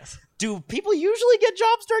sheep farm. Yes. Do people usually get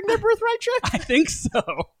jobs during their birthright trip? I think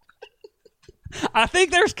so. I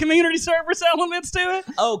think there's community service elements to it.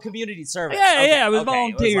 Oh, community service. Yeah. I was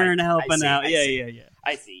volunteering, helping out. Yeah.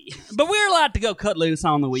 I see. But we're allowed to go cut loose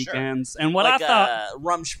on the weekends. Sure. And what like I thought...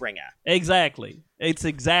 Rumspringa. Exactly. It's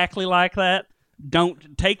exactly like that.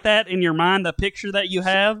 Don't take that in your mind, the picture that you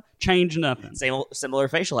have, change nothing. Similar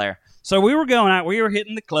facial hair. So we were going out, we were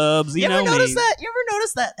hitting the clubs, you know me. You ever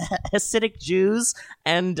notice that Hasidic Jews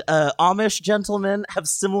and Amish gentlemen have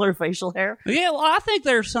similar facial hair? Yeah, well, I think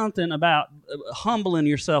there's something about humbling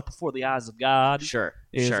yourself before the eyes of God. Sure.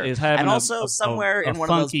 Is having and also somewhere in one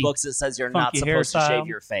of those books it says you're not supposed to shave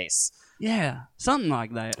your face. Yeah, something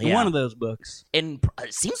like that. Yeah. In one of those books. It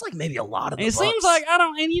seems like maybe a lot of the books. It seems like I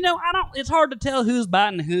don't. It's hard to tell who's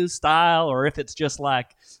biting whose style, or if it's just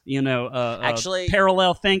like actually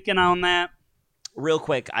parallel thinking on that. Real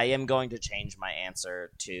quick, I am going to change my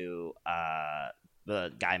answer to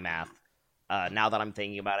the Guy Math. Now that I'm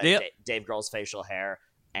thinking about it, Dave Grohl's facial hair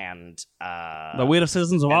and the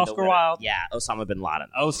witticisms of Oscar Wilde. Yeah, Osama bin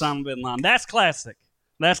Laden. That's classic.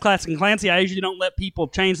 That's classic. And Clancy, I usually don't let people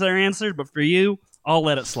change their answers, but for you, I'll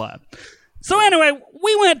let it slide. So anyway,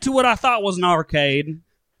 we went to what I thought was an arcade,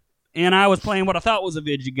 and I was playing what I thought was a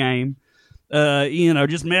video game.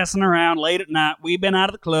 Just messing around late at night. We'd been out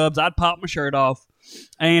of the clubs. I'd popped my shirt off.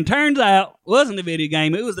 And turns out, it wasn't a video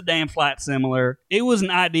game. It was the damn flight simulator. It was an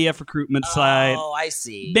IDF recruitment site. Oh, I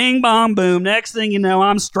see. Bing, bong, boom. Next thing you know,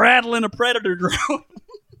 I'm straddling a Predator drone.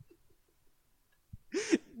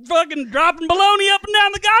 Fucking dropping baloney up and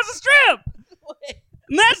down the Gaza Strip. Wait.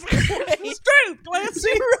 And that's the truth, Clancy.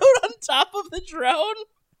 You rode on top of the drone?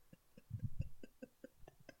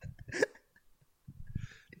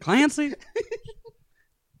 Clancy,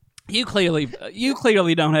 you clearly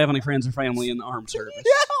don't have any friends or family in the armed service.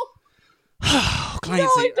 No.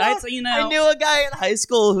 Clancy, I knew a guy in high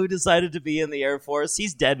school who decided to be in the Air Force.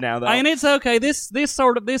 He's dead now, though. And it's okay. This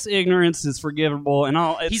ignorance is forgivable, and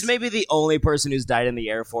all. He's maybe the only person who's died in the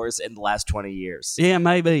Air Force in the last 20 years. Yeah,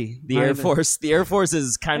 maybe Air Force. The Air Force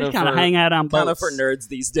is kind of hang out on boats. Kind of for nerds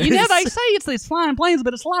these days. They say it's flying planes,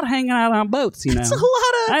 but it's a lot of hanging out on boats. It's a lot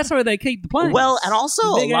of. That's where they keep the planes. Well, and also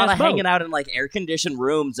a lot of hanging out in like air conditioned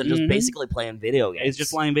rooms and just basically playing video games. It's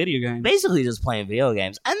just playing video games. Basically, just playing video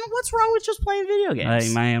games. And what's wrong with just playing video games?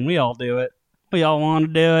 Hey, man, we all do it. We all want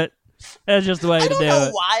to do it. That's just the way to do it. I don't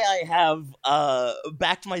know why I have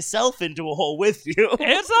backed myself into a hole with you.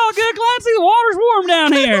 It's all good, Clancy. The water's warm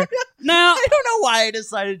down here. Now, I don't know why I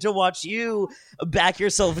decided to watch you back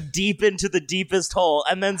yourself deep into the deepest hole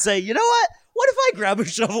and then say, you know what if I grab a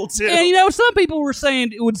shovel too? And some people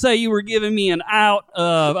would say you were giving me an out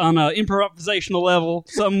on an improvisational level,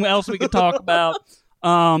 something else we could talk about.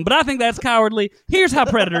 But I think that's cowardly. Here's how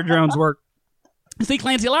predator drones work. See,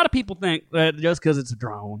 Clancy, a lot of people think that just because it's a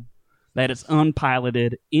drone, that it's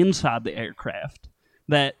unpiloted inside the aircraft,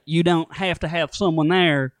 that you don't have to have someone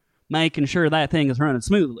there making sure that thing is running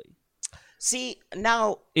smoothly. See,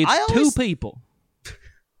 now it's two people.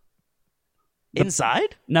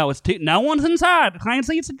 Inside? No, it's two. No one's inside.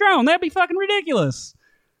 Clancy, it's a drone. That'd be fucking ridiculous.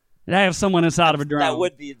 To have someone inside of a drone. That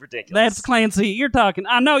would be ridiculous. That's Clancy. You're talking.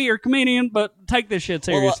 I know you're a comedian, but take this shit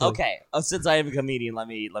seriously. Well, okay. Since I am a comedian, let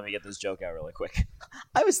me get this joke out really quick.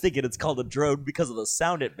 I was thinking it's called a drone because of the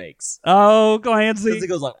sound it makes. Oh, Clancy. Because it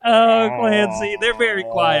goes like... Oh, Clancy. They're very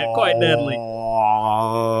quiet, quite deadly.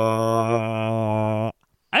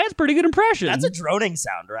 That's a pretty good impression. That's a droning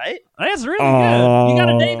sound, right? That's really good. You got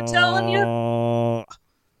a David telling you?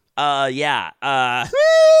 Yeah.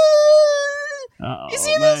 You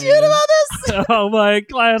see man. this unit about this? Oh, my.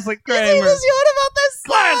 Classic Kramer. You see this unit about this?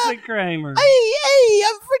 Classic Kramer. Hey,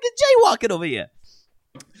 I'm freaking jaywalking over here.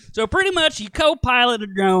 So pretty much you co-pilot a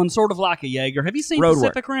drone sort of like a Jaeger. Have you seen Road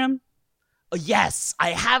Pacific Rim? Yes, I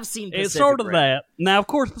have seen Pacific It's sort of Rim. that. Now, of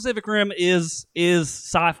course, Pacific Rim is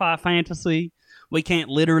sci-fi fantasy. We can't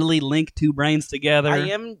literally link two brains together. I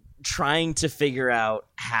am trying to figure out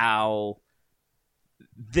how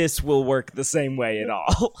this will work the same way at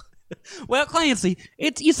all. Well, Clancy,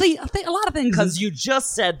 you see, I think a lot of things... Because you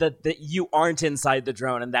just said that you aren't inside the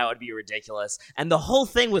drone, and that would be ridiculous. And the whole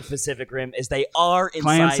thing with Pacific Rim is they are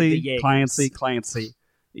inside the Jaegers. Clancy.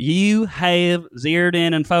 You have zeroed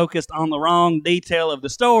in and focused on the wrong detail of the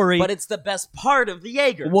story. But it's the best part of the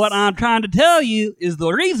Jaegers. What I'm trying to tell you is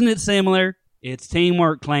the reason it's similar, it's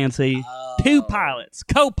teamwork, Clancy. Oh. Two pilots,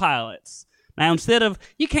 co-pilots. Now, instead of...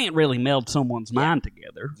 You can't really meld someone's mind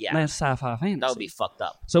together. Yeah. That's sci-fi fantasy. That would be fucked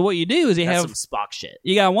up. So what you do is you That's have... some Spock shit.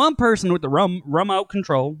 You got one person with the remote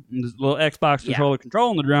control, this little Xbox controller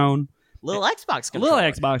controlling the drone. Little Xbox controller.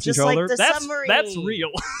 Little Xbox Just controller. like the submarine. That's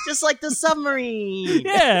real. Just like the submarine.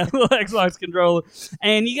 Yeah, little Xbox controller.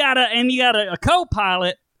 And you got a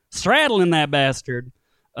co-pilot straddling that bastard,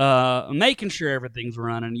 making sure everything's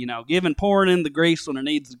running, pouring in the grease when it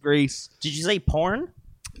needs the grease. Did you say porn?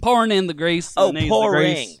 Pouring in the grease. Oh, pouring.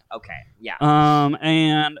 pouring. Okay, yeah.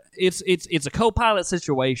 And it's a co-pilot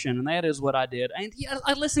situation, and that is what I did. And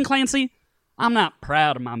listen, Clancy, I'm not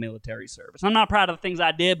proud of my military service. I'm not proud of the things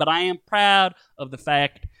I did, but I am proud of the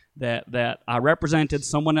fact that I represented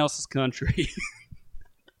someone else's country.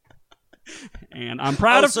 And I'm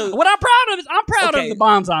proud of what I'm proud of is I'm proud of the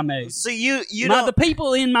bombs I made. So you the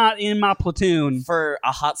people in my platoon. For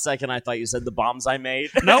a hot second, I thought you said the bombs I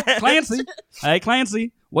made. Nope, Clancy. Hey,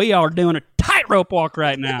 Clancy, we are doing a tightrope walk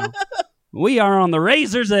right now. We are on the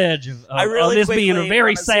razor's edge of this being a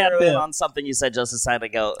very sad bit. On something you said just a second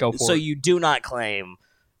ago. Go for it. So you do not claim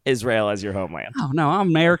Israel as your homeland. Oh no, I'm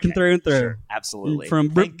American through and through. Sure, absolutely. From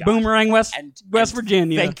Boomerang, West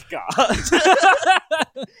Virginia. Thank God.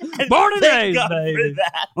 Born and raised, baby.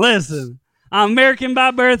 Listen, I'm American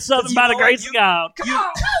by birth, Southern by the grace of God.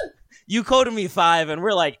 You quoted me 5, and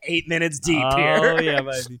we're like 8 minutes deep here. Oh yeah,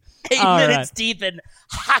 baby. 8 minutes deep in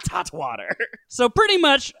hot water. So pretty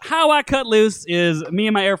much how I cut loose is me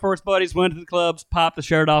and my Air Force buddies went to the clubs, popped the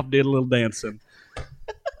shirt off, did a little dancing.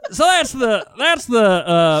 So that's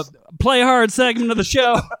the play hard segment of the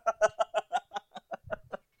show.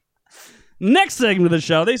 Next segment of the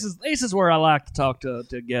show, this is where I like to talk to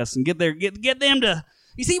guests and get them to.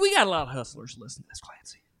 You see, we got a lot of hustlers listening to this,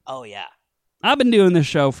 Clancy. Oh yeah, I've been doing this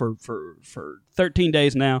show for 13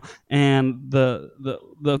 days now, and the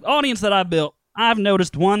audience that I built, I've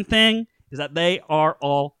noticed one thing is that they are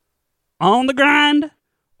all on the grind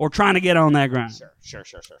or trying to get on that grind. Sure.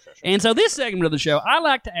 And so this segment of the show, I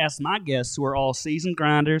like to ask my guests who are all seasoned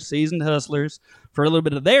grinders, seasoned hustlers, for a little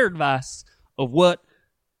bit of their advice of what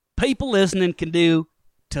people listening can do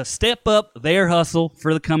to step up their hustle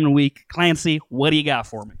for the coming week. Clancy, what do you got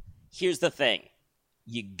for me? Here's the thing.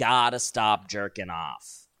 You gotta stop jerking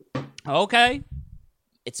off. Okay.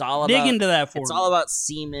 It's all about... Dig into that for me. It's all about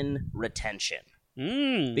semen retention.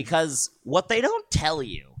 Because what they don't tell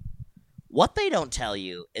you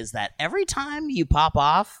is that every time you pop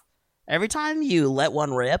off, every time you let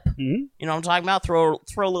one rip, you know what I'm talking about? Throw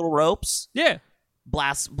little ropes. Yeah.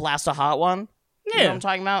 Blast a hot one. Yeah. You know what I'm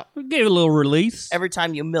talking about? Give it a little release. Every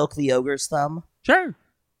time you milk the ogre's thumb. Sure.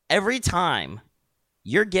 Every time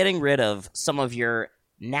you're getting rid of some of your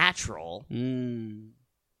natural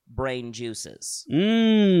brain juices.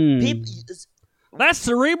 That's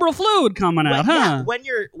cerebral fluid coming out, huh? Yeah, when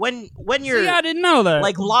you're See, I didn't know that.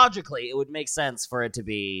 Like logically, it would make sense for it to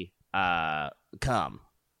be cum.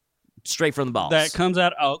 Straight from the balls. That comes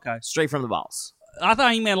out. Oh, okay. Straight from the balls. I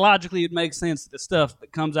thought you meant logically it makes sense the stuff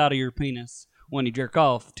that comes out of your penis when you jerk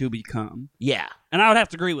off to become. Yeah. And I would have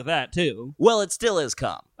to agree with that, too. Well, it still is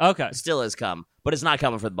cum. Okay. It still is cum, but it's not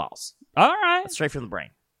coming for the balls. All right. It's straight from the brain.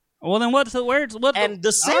 Well, then what's the words? And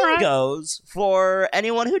the same goes for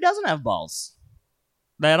anyone who doesn't have balls.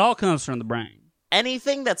 That all comes from the brain.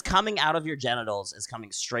 Anything that's coming out of your genitals is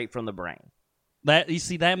coming straight from the brain. That you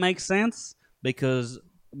see, that makes sense because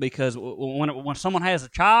when someone has a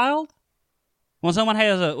child, when someone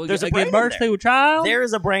has a give birth to a child, there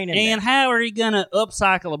is a brain in there. And how are you going to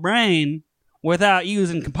upcycle a brain without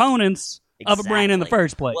using components of a brain in the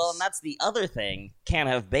first place? Well, and that's the other thing. Can't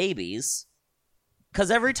have babies. Because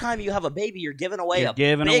every time you have a baby, you're giving away a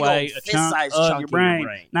chunk of your brain.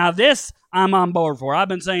 Now, this I'm on board for. I've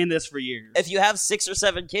been saying this for years. If you have 6 or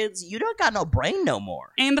 7 kids, you don't got no brain no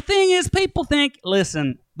more. And the thing is, people think,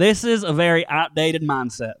 listen, this is a very outdated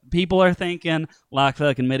mindset. People are thinking, like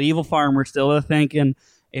fucking medieval farmers still are thinking,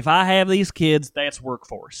 if I have these kids, that's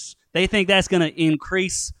workforce. They think that's going to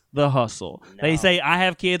increase the hustle. No. They say, I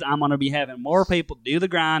have kids, I'm going to be having more people do the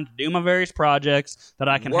grind, do my various projects, that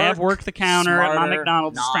I can have work the counter at my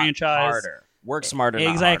McDonald's franchise. Harder. Work smarter,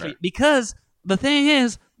 not exactly. harder. Because the thing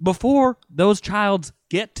is, before those childs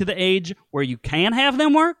get to the age where you can have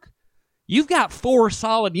them work, you've got 4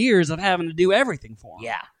 solid years of having to do everything for them.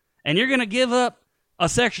 Yeah. And you're going to give up a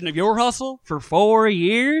section of your hustle for 4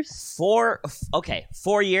 years? 4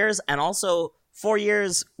 years, and also 4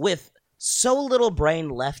 years with so little brain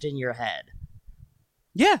left in your head.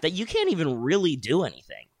 Yeah. That you can't even really do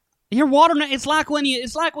anything. You're watering it. It's like when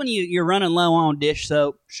you're running low on dish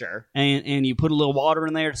soap. Sure. And you put a little water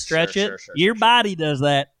in there to stretch it. Sure, your body does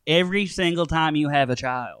that every single time you have a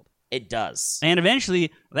child. It does. And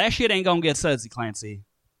eventually, that shit ain't gonna get sudsy, Clancy.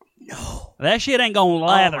 No. That shit ain't gonna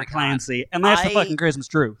lather, Clancy. And that's the fucking Christmas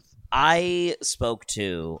truth. I spoke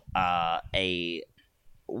to a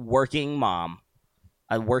working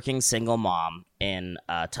single mom in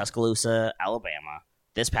Tuscaloosa, Alabama,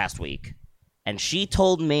 this past week. And she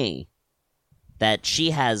told me that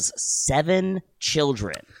she has 7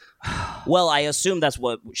 children. Well, I assume that's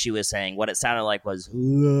what she was saying. What it sounded like was... They're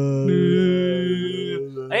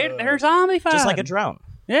zombified. Just like a drone.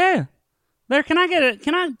 Yeah.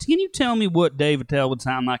 Can you tell me what Dave Attell would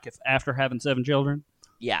sound like if after having 7 children?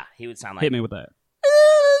 Yeah, he would sound like... Hit me with that.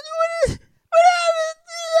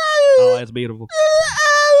 Oh, that's beautiful.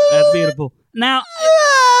 That's beautiful. Now...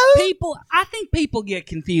 I think people get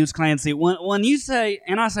confused, Clancy, when you say,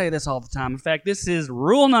 and I say this all the time, in fact, this is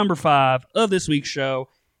rule number 5 of this week's show,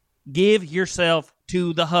 give yourself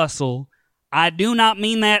to the hustle. I do not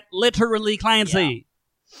mean that literally, Clancy.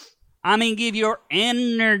 Yeah. I mean give your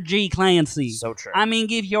energy, Clancy. So true. I mean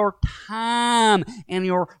give your time and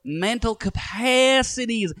your mental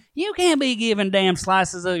capacities. You can't be giving damn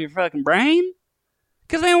slices of your fucking brain,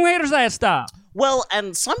 because then where does that stop? Well,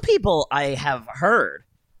 and some people I've heard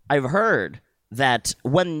that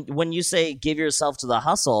when you say give yourself to the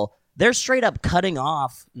hustle, they're straight up cutting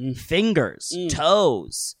off fingers,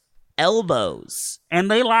 toes, elbows.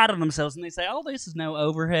 And they lie to themselves and they say, oh, this is no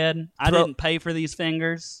overhead. I didn't pay for these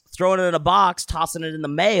fingers. Throwing it in a box, tossing it in the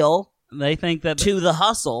mail. They think that... To the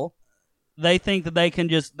hustle. They think that they can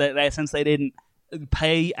just... that since they didn't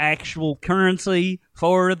pay actual currency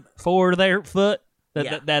for their foot...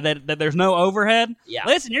 That there's no overhead. Yeah.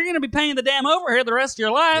 Listen, you're going to be paying the damn overhead the rest of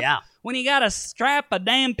your life. Yeah. When you got to strap a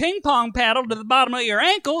damn ping pong paddle to the bottom of your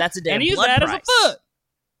ankle. That's a damn and use blood that price. as a foot.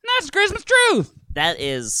 And that's the Christmas truth. That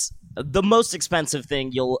is the most expensive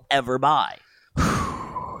thing you'll ever buy.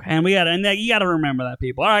 And you got to remember that,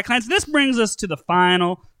 people. All right, Clancy, this brings us to the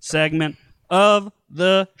final segment of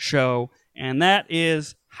the show, and that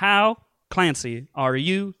is how, Clancy, are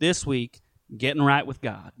you this week getting right with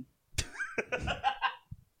God?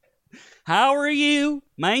 How are you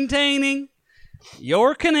maintaining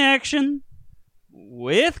your connection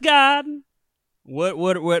with God? What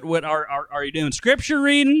are you doing? Scripture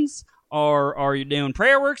readings? Or are you doing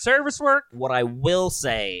prayer work, service work? What I will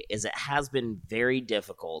say is it has been very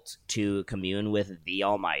difficult to commune with the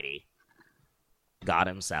Almighty, God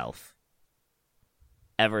Himself,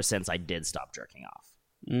 ever since I did stop jerking off.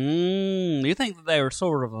 You think that they were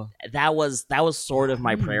sort of a... That was sort of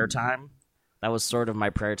my prayer time. That was sort of my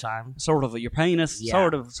prayer time. Sort of your penis,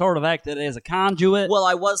 sort of acted as a conduit. Well,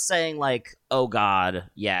 I was saying like, oh God,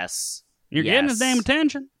 yes. You're getting his damn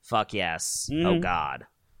attention. Fuck yes. Oh God.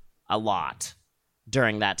 A lot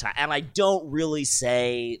during that time. And I don't really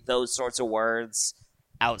say those sorts of words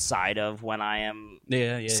outside of when I am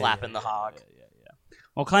slapping the hog. Yeah.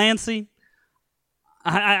 Well, Clancy,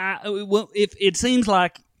 if it seems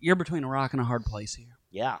like you're between a rock and a hard place here.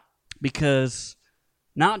 Yeah. Because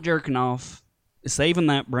not jerking off saving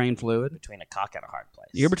that brain fluid. Between a cock and a hard place.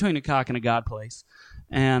 You're between a cock and a god place.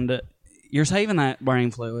 And you're saving that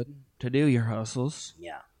brain fluid to do your hustles.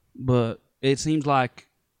 Yeah. But it seems like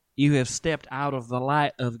you have stepped out of the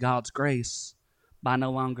light of God's grace by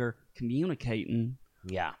no longer communicating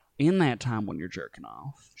in that time when you're jerking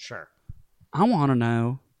off. Sure. I want to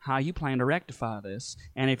know how you plan to rectify this.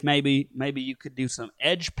 And if maybe you could do some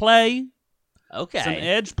edge play. Okay. Some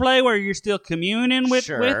edge play where you're still communing with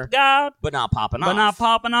God. But not popping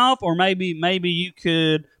off. Or maybe you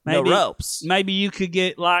could... no ropes. Maybe you could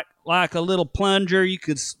get like a little plunger. You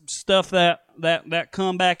could stuff that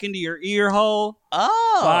come back into your ear hole.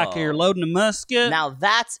 Oh. Like you're loading a musket. Now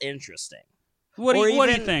that's interesting. What do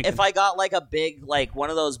you think? If I got like a big, like one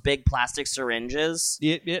of those big plastic syringes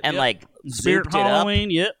and like Spirit zooped Halloween,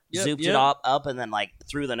 it up, zooped it up and then like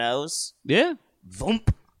through the nose. Yeah.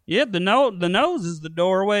 Voomp. Yeah, the nose is the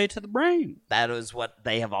doorway to the brain. That is what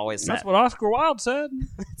they have always said. That's what Oscar Wilde said.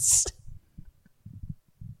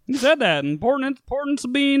 He said that. Importance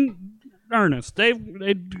of being earnest. They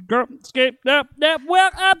escaped up.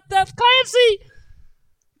 Well, that's Clancy.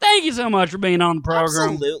 Thank you so much for being on the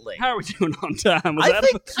program. Absolutely. How are we doing on time?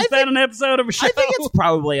 Was that an episode of a show? I think it's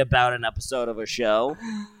probably about an episode of a show.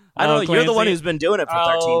 I don't know. Clancy. You're the one who's been doing it for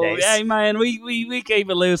 13 days. Hey, man, we keep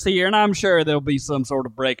it loose here, and I'm sure there'll be some sort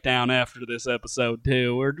of breakdown after this episode,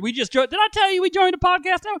 too. Or we just joined. Did I tell you we joined a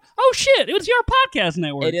podcast network? Oh, shit. It was your podcast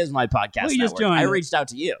network. It is my podcast network. Just joined I reached out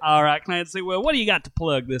to you. All right, Clancy. Well, what do you got to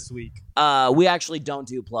plug this week? We actually don't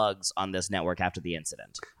do plugs on this network after the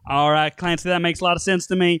incident. All right, Clancy. That makes a lot of sense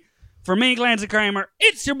to me. For me, Clancy Kramer,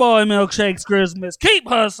 it's your boy Milkshakes Christmas. Keep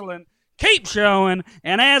hustling. Keep showing.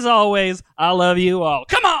 And as always, I love you all.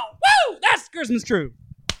 Come on. Woo! That's Christmas true.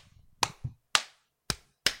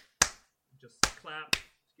 Just clap.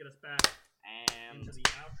 Get us back. And into the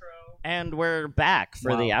outro. And we're back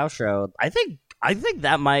for the outro. I think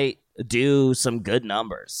that might do some good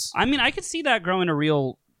numbers. I mean, I could see that growing a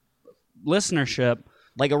real listenership.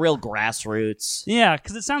 Like a real grassroots. Yeah,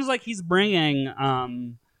 because it sounds like he's bringing...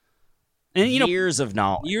 and, years of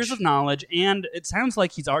knowledge, and it sounds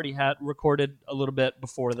like he's already had recorded a little bit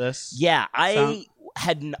before this. Yeah, I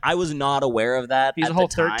was not aware of that. He's a whole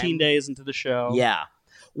 13 days into the show. Yeah,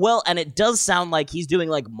 well, and it does sound like he's doing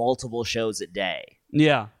like multiple shows a day.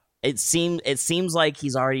 Yeah, it seems like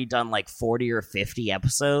he's already done like 40 or 50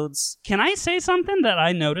 episodes. Can I say something that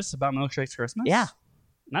I noticed about Milkshakes Christmas? Yeah,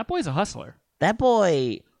 that boy's a hustler. That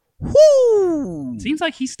boy, whoo! Seems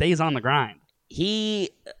like he stays on the grind.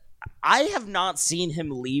 I have not seen him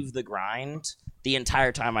leave the grind the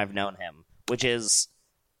entire time I've known him, which is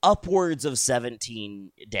upwards of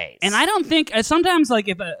 17 days. And I don't think sometimes like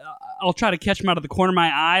if I'll try to catch him out of the corner of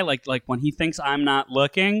my eye, like when he thinks I'm not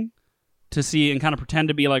looking, to see and kind of pretend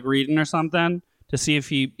to be like reading or something to see if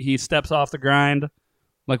he steps off the grind,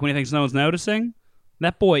 like when he thinks no one's noticing.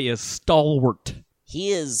 That boy is stalwart. He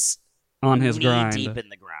is on his grind, deep in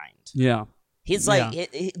the grind. Yeah. He's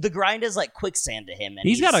like, the grind is like quicksand to him. And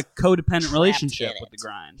he's got a codependent relationship with the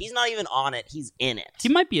grind. He's not even on it. He's in it. He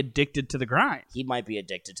might be addicted to the grind. He might be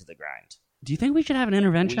addicted to the grind. Do you think we should have an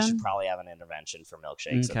intervention? We should probably have an intervention for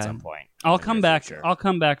Milkshakes at some point. I'll come back. I'll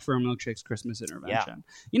come back for a Milkshakes Christmas intervention.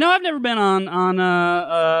 Yeah. I've never been on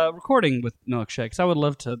recording with Milkshakes. I would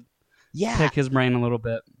love to pick his brain a little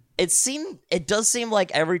bit. It does seem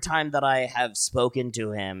like every time that I have spoken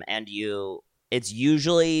to him and you... It's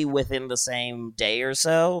usually within the same day or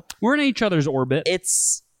so. We're in each other's orbit.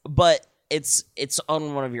 It's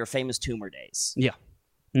on one of your famous tumor days. Yeah.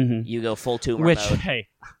 Mm-hmm. You go full tumor mode. Hey,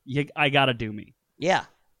 I gotta do me. Yeah.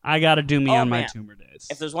 I gotta do me on my tumor days.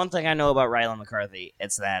 If there's one thing I know about Rylan McCarthy,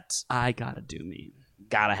 it's that... I gotta do me.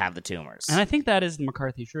 Gotta have the tumors. And I think that is the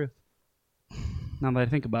McCarthy truth. Now that I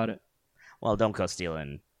think about it. Well, don't go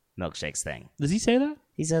stealing Milkshakes thing. Does he say that?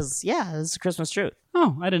 He says, yeah, this is Christmas truth.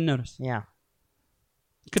 Oh, I didn't notice. Yeah.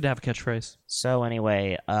 Good to have a catchphrase. So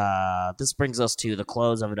anyway, this brings us to the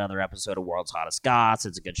close of another episode of World's Hottest Goths.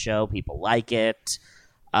 It's a good show. People like it.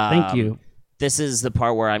 Thank you. This is the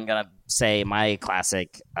part where I'm going to say my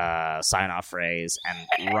classic sign-off phrase,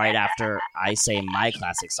 and right after I say my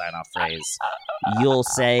classic sign-off phrase, you'll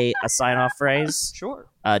say a sign-off phrase? Sure.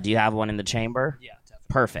 Do you have one in the chamber? Yeah, definitely.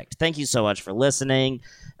 Perfect. Thank you so much for listening.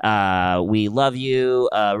 We love you.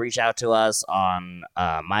 Reach out to us on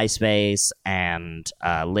MySpace and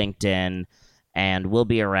LinkedIn, and we'll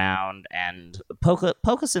be around, and poke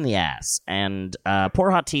us in the ass, and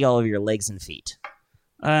pour hot tea all over your legs and feet.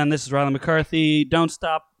 And this is Rylan McCarthy. Don't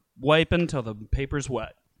stop wiping till the paper's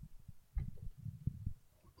wet.